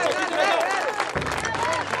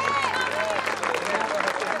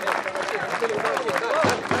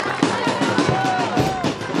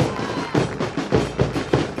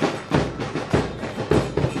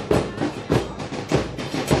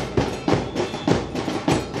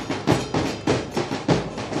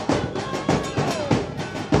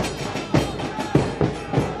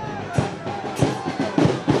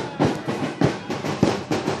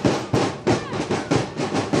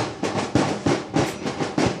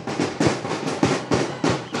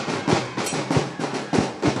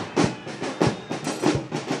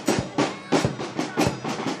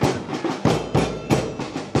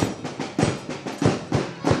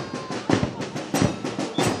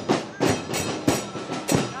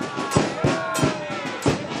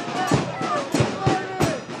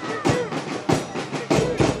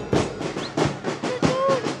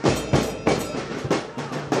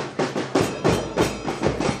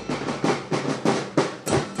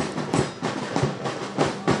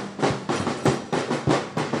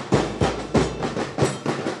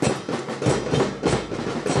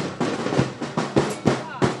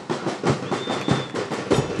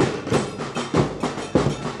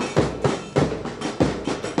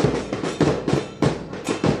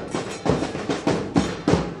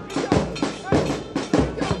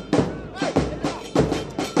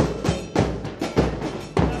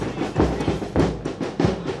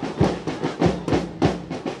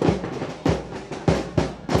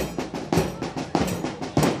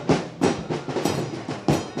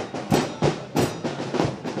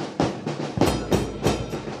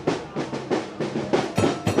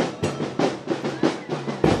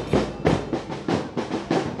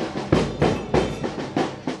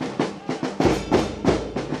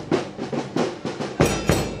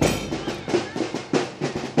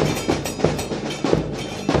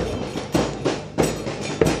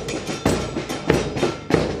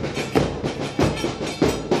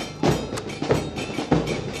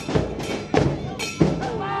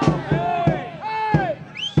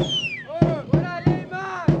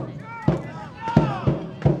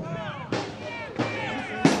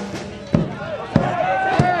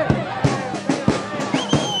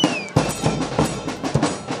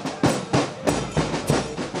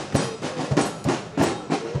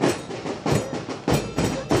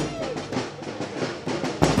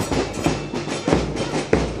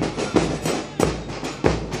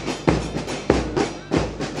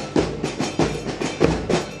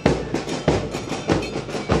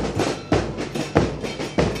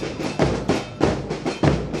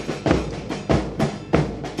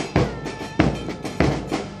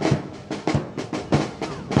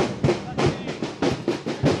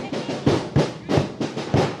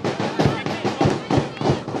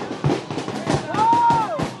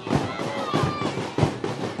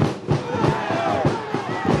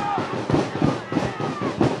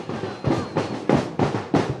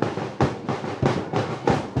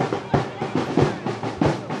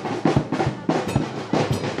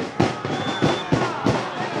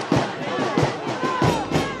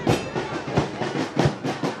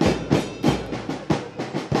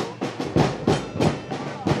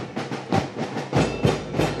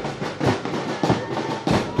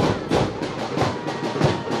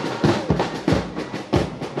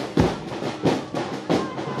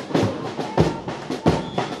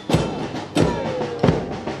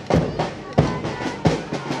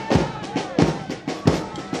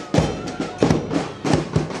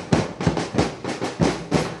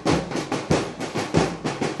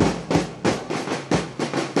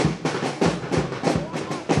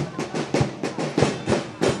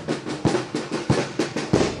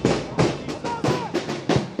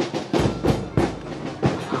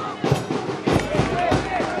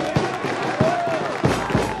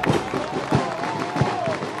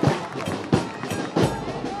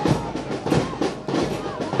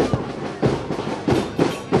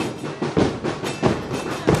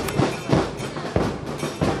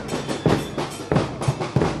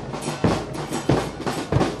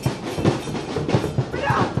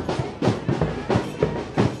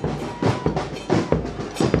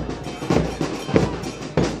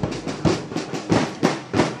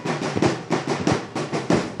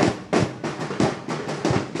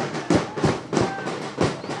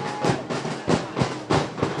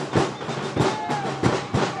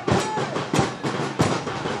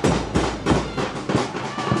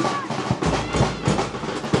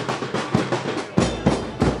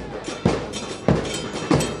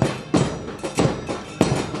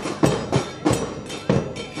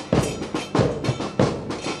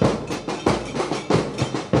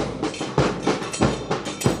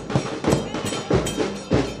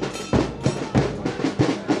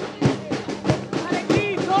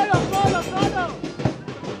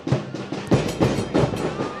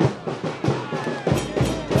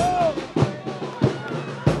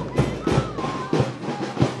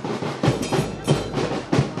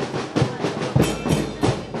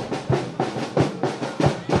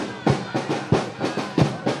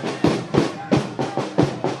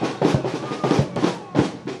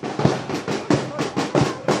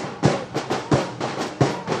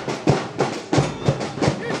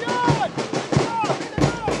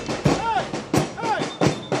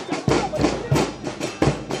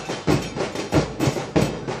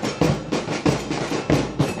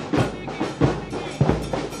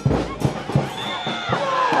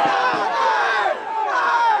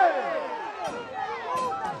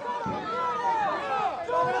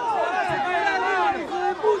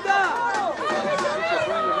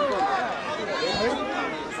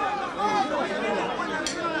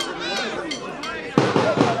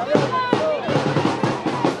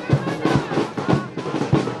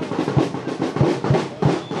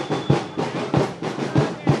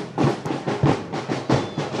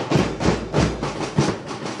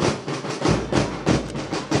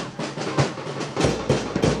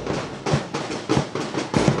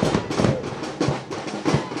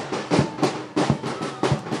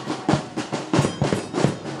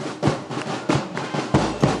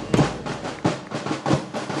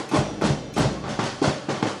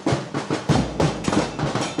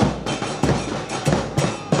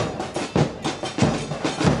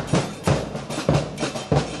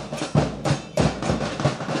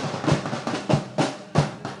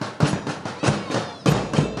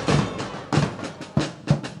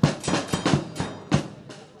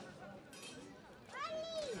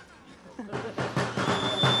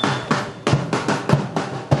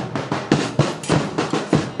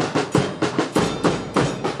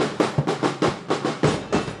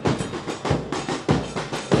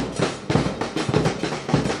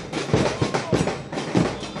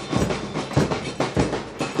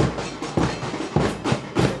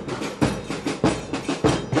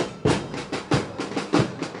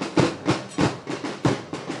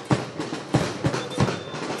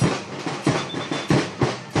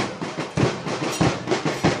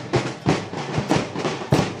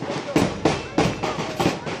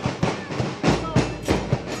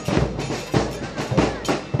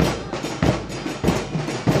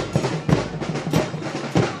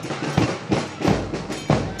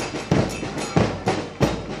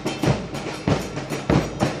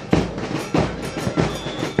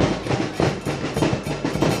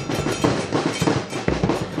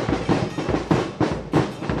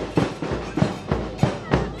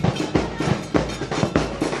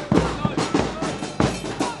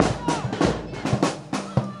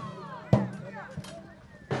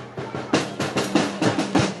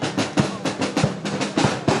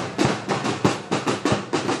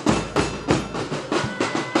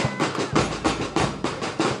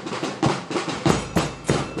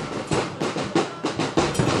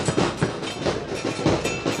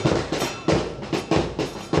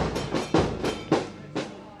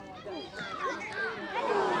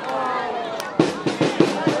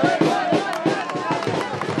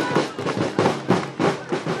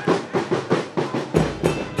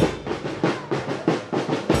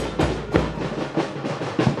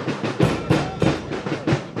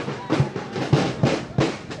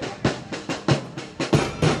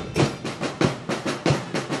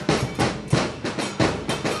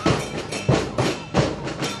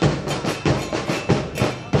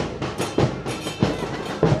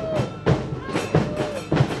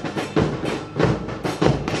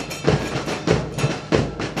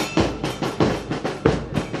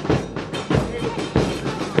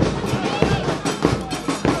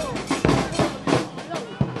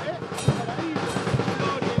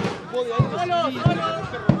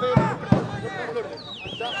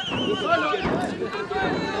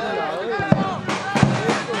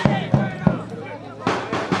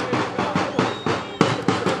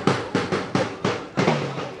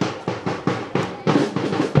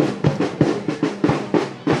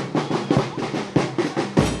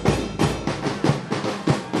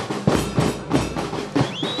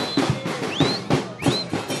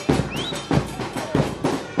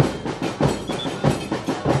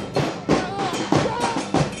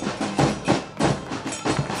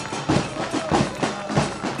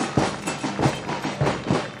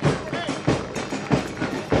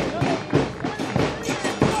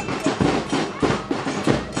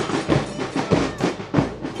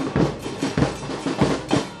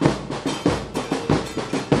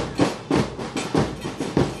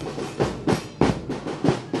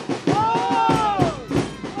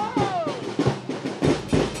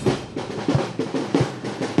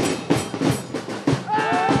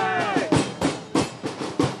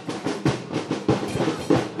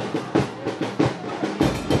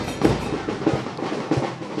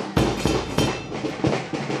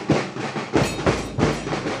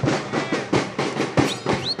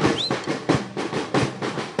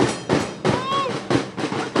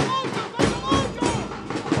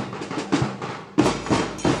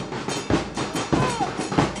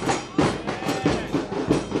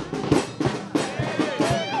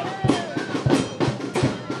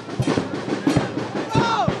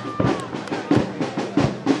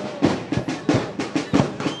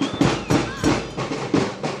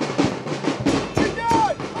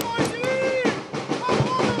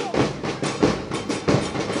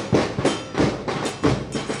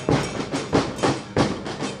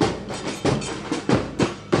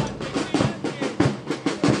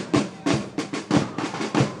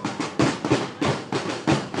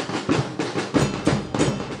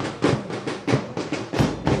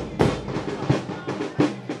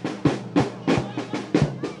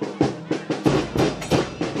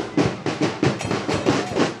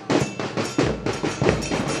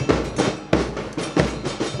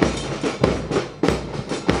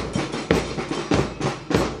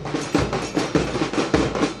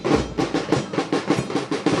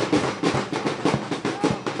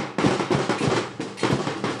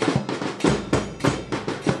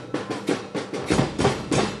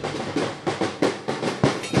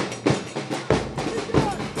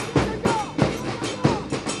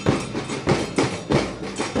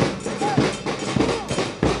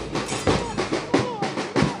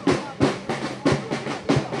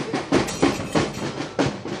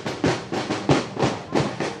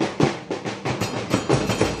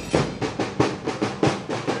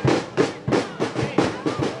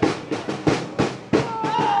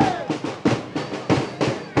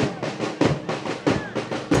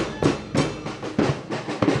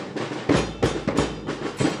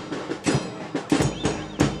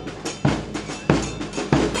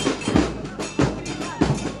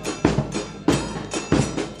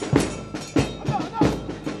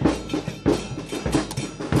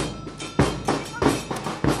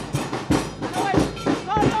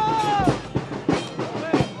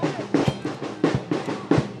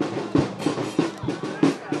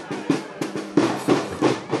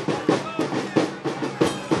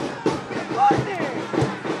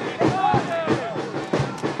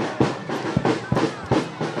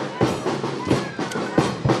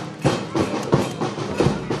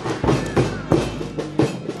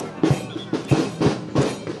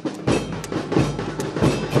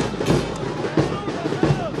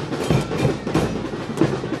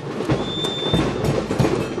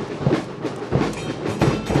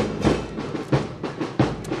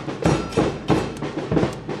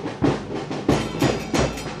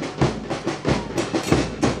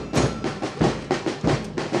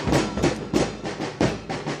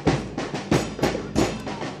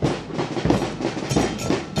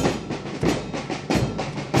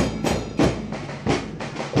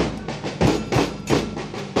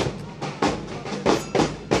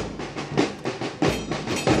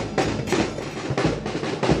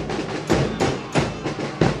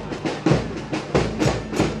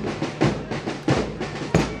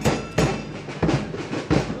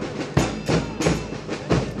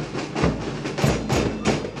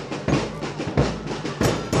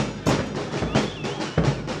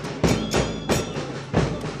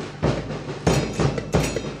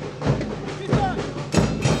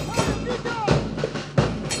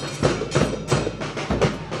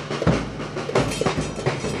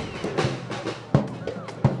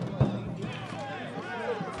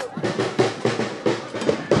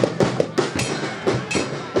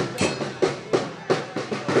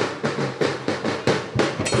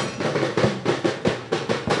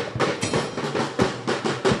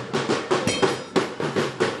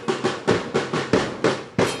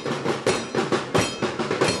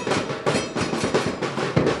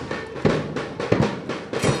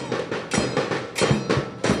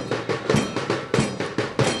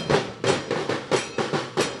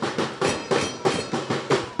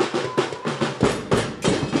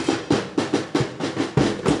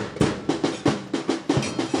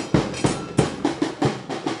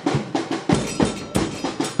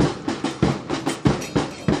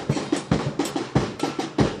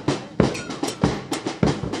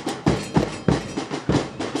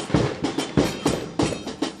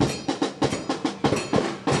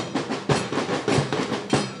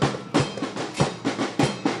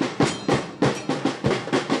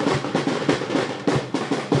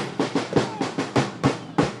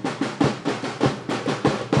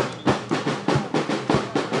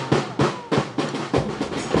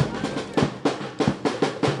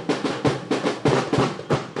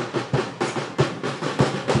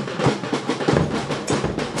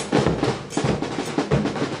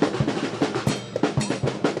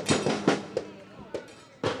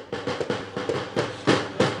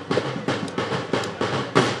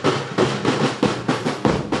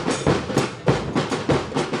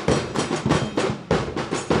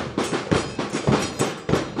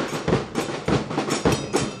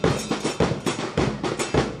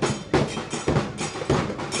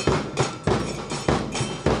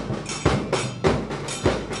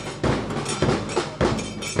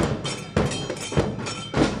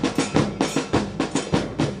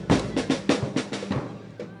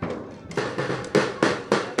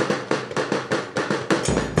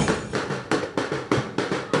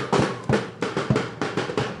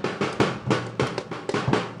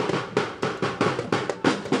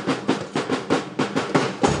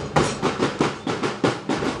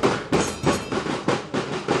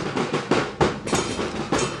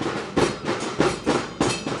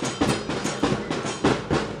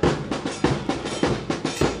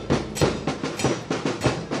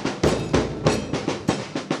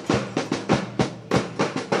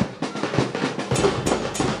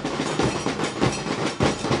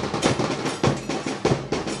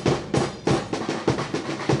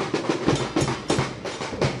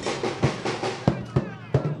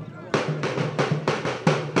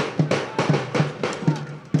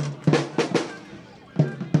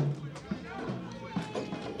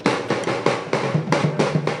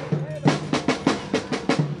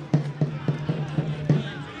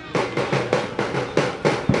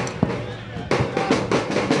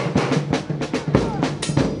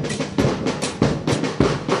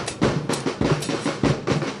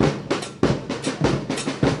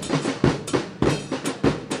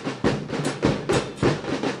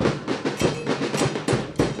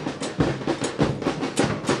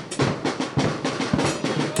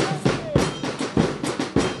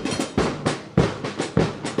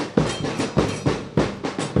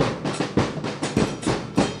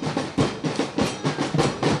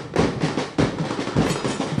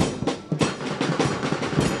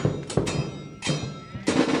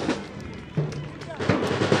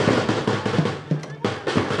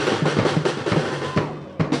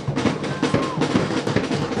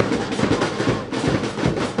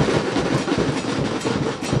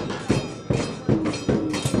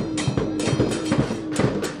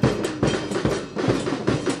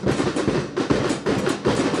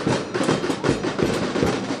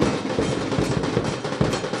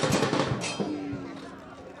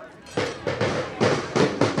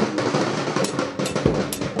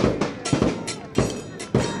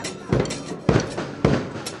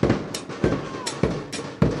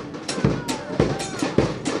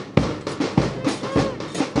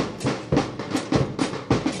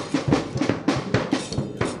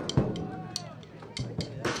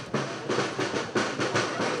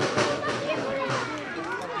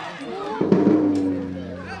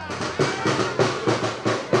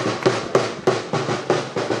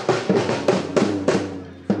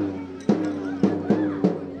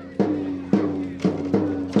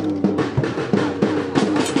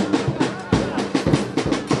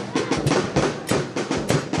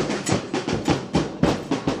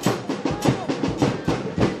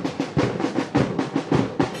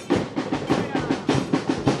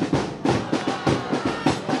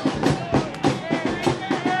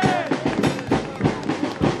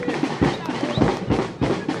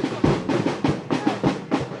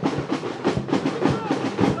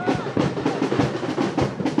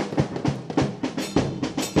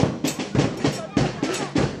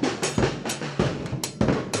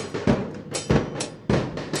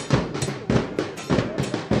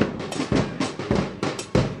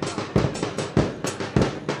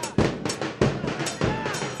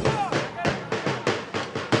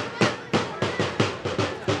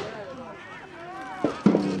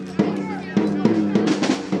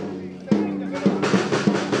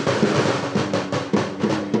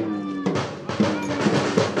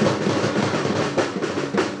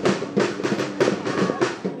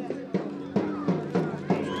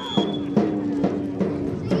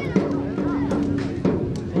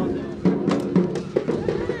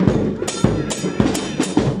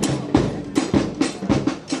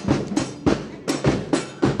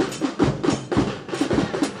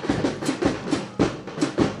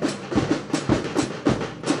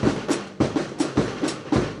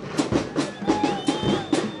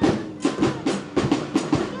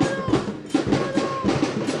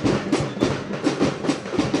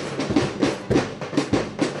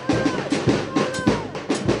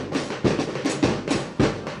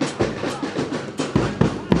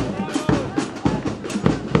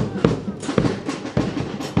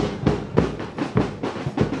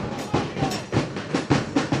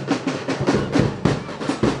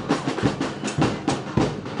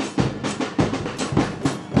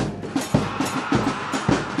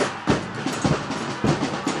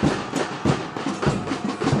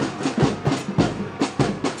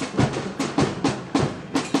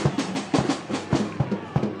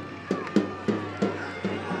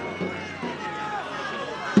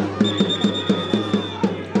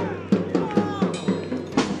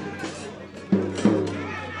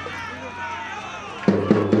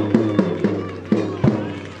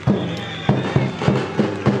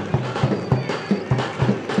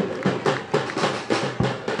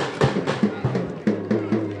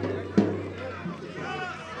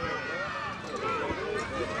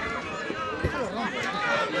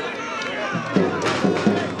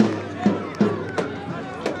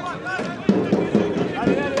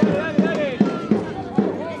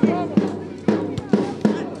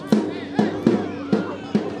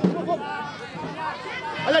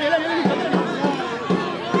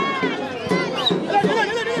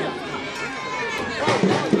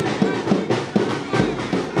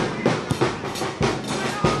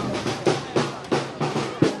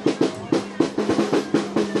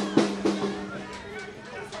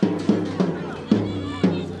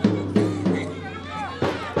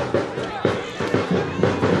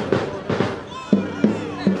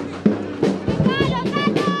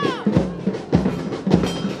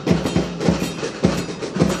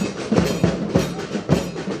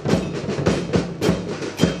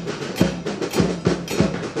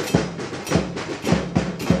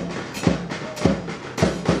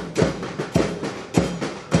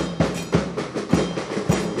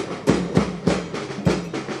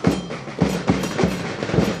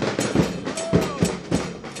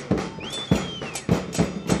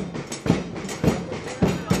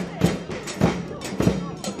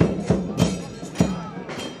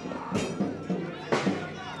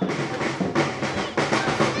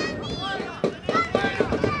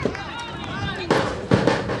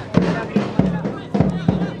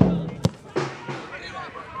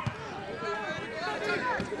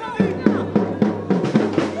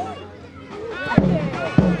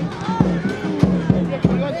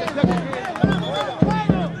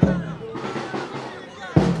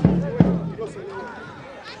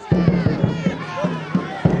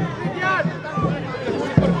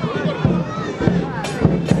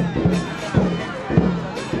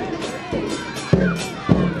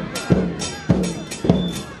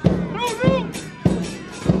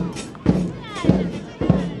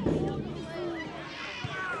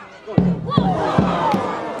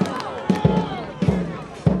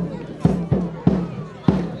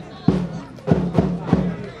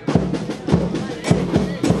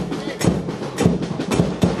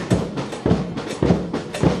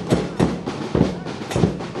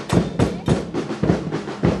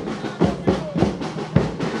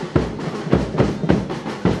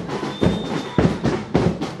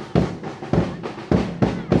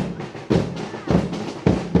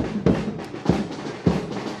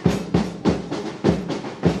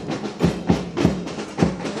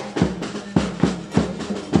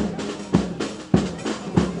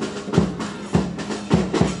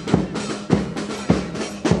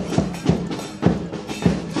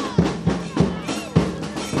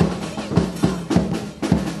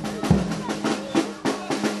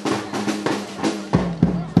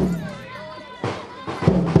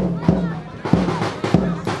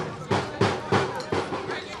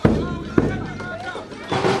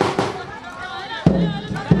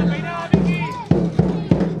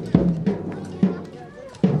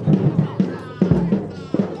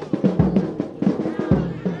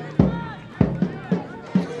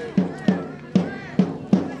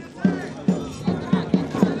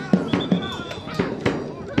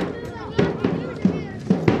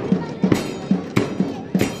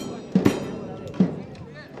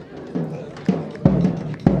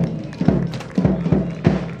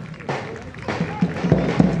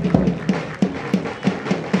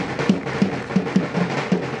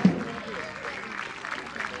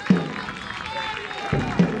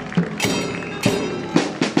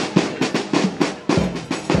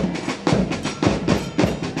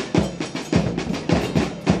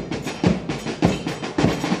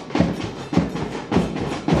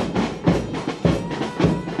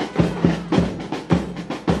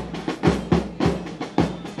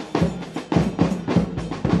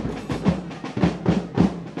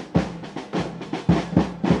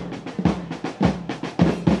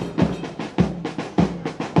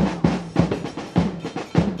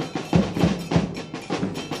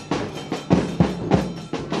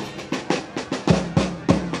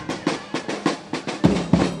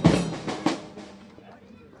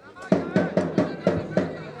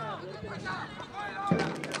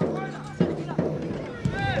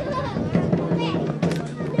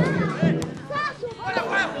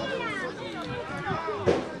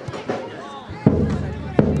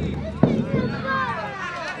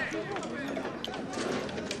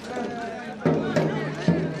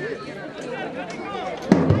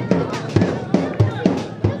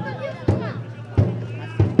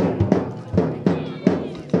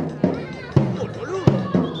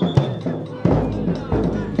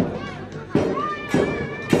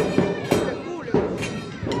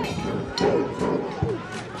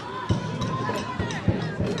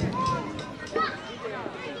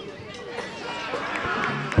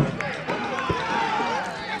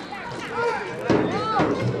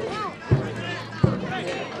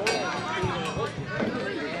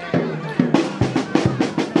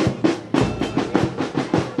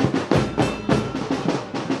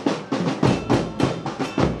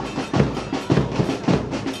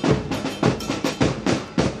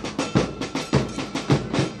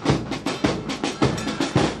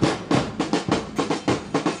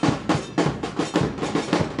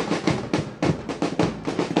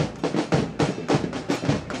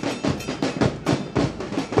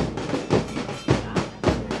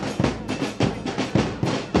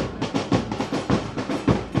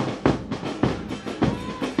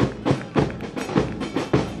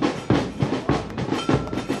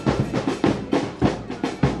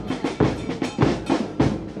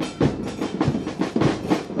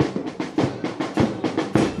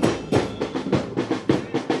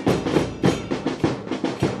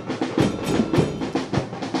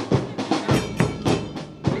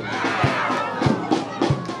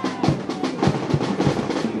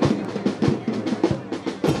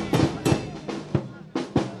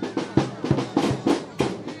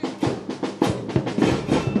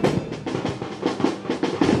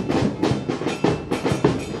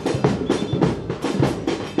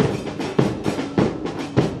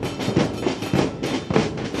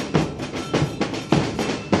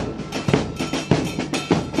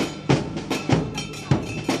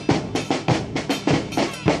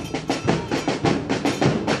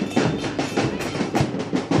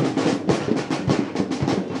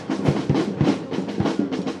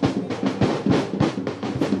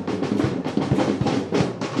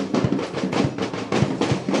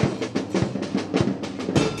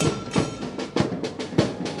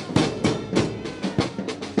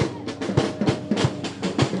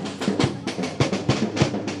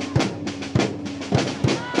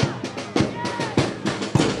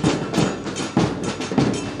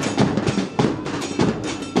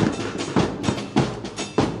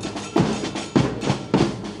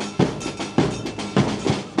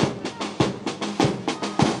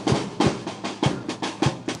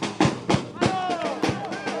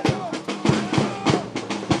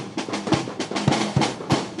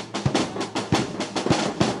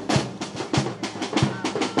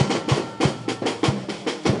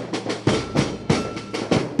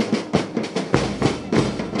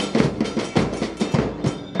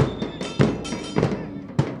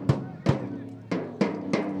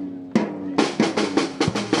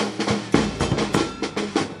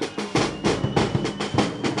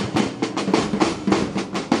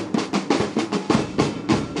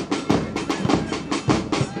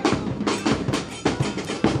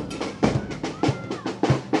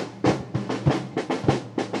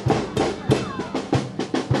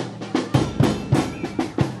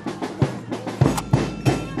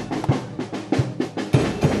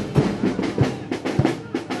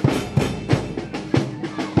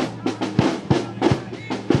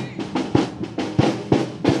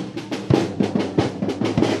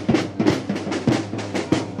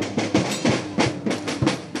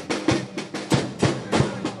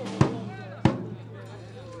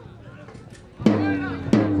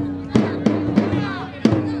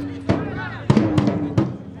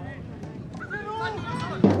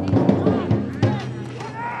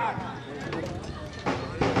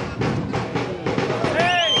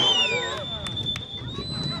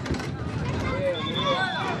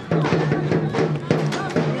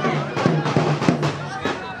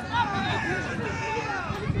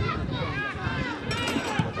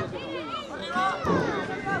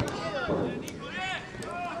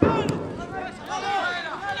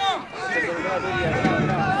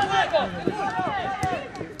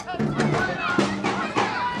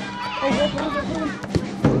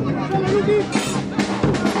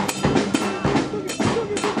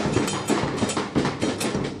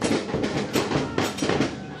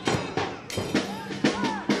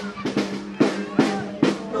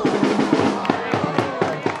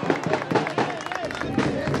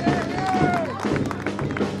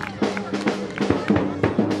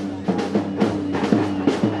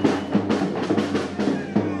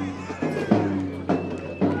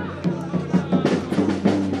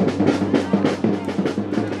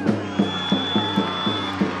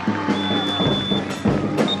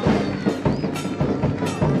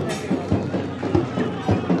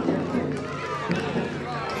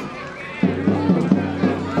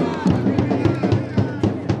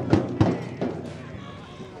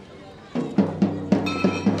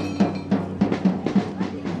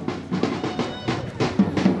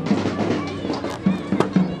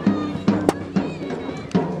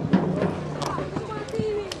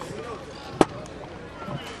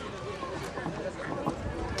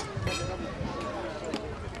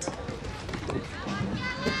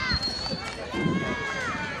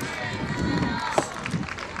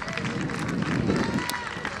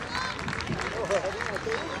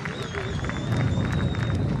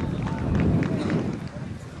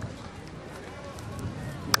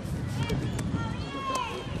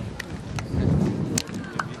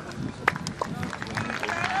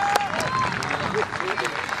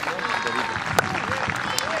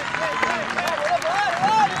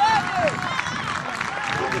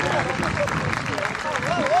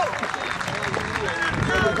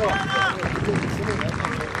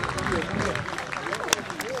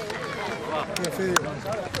 Fede.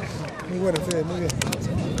 Muy bueno, Fede, muy bien.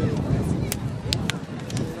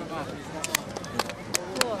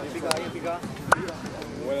 Bien pica.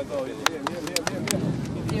 Bueno, todo bien.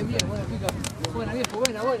 Bien, buena pica. Buena, viejo,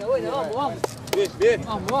 buena, vamos. Bien.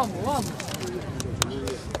 Vamos.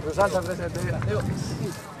 Cruz Alta presente.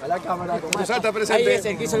 A la cámara. Cruz Alta presente. Ahí es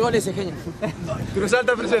el que hizo el gol ese genio. Cruz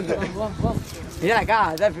Alta presente. Vamos. Mirá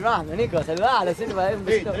acá, está filmando, Nico, saludalo, siempre para dar un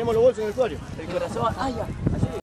besito. Tenemos los bolsos en el vestuario. El corazón, ay, ya.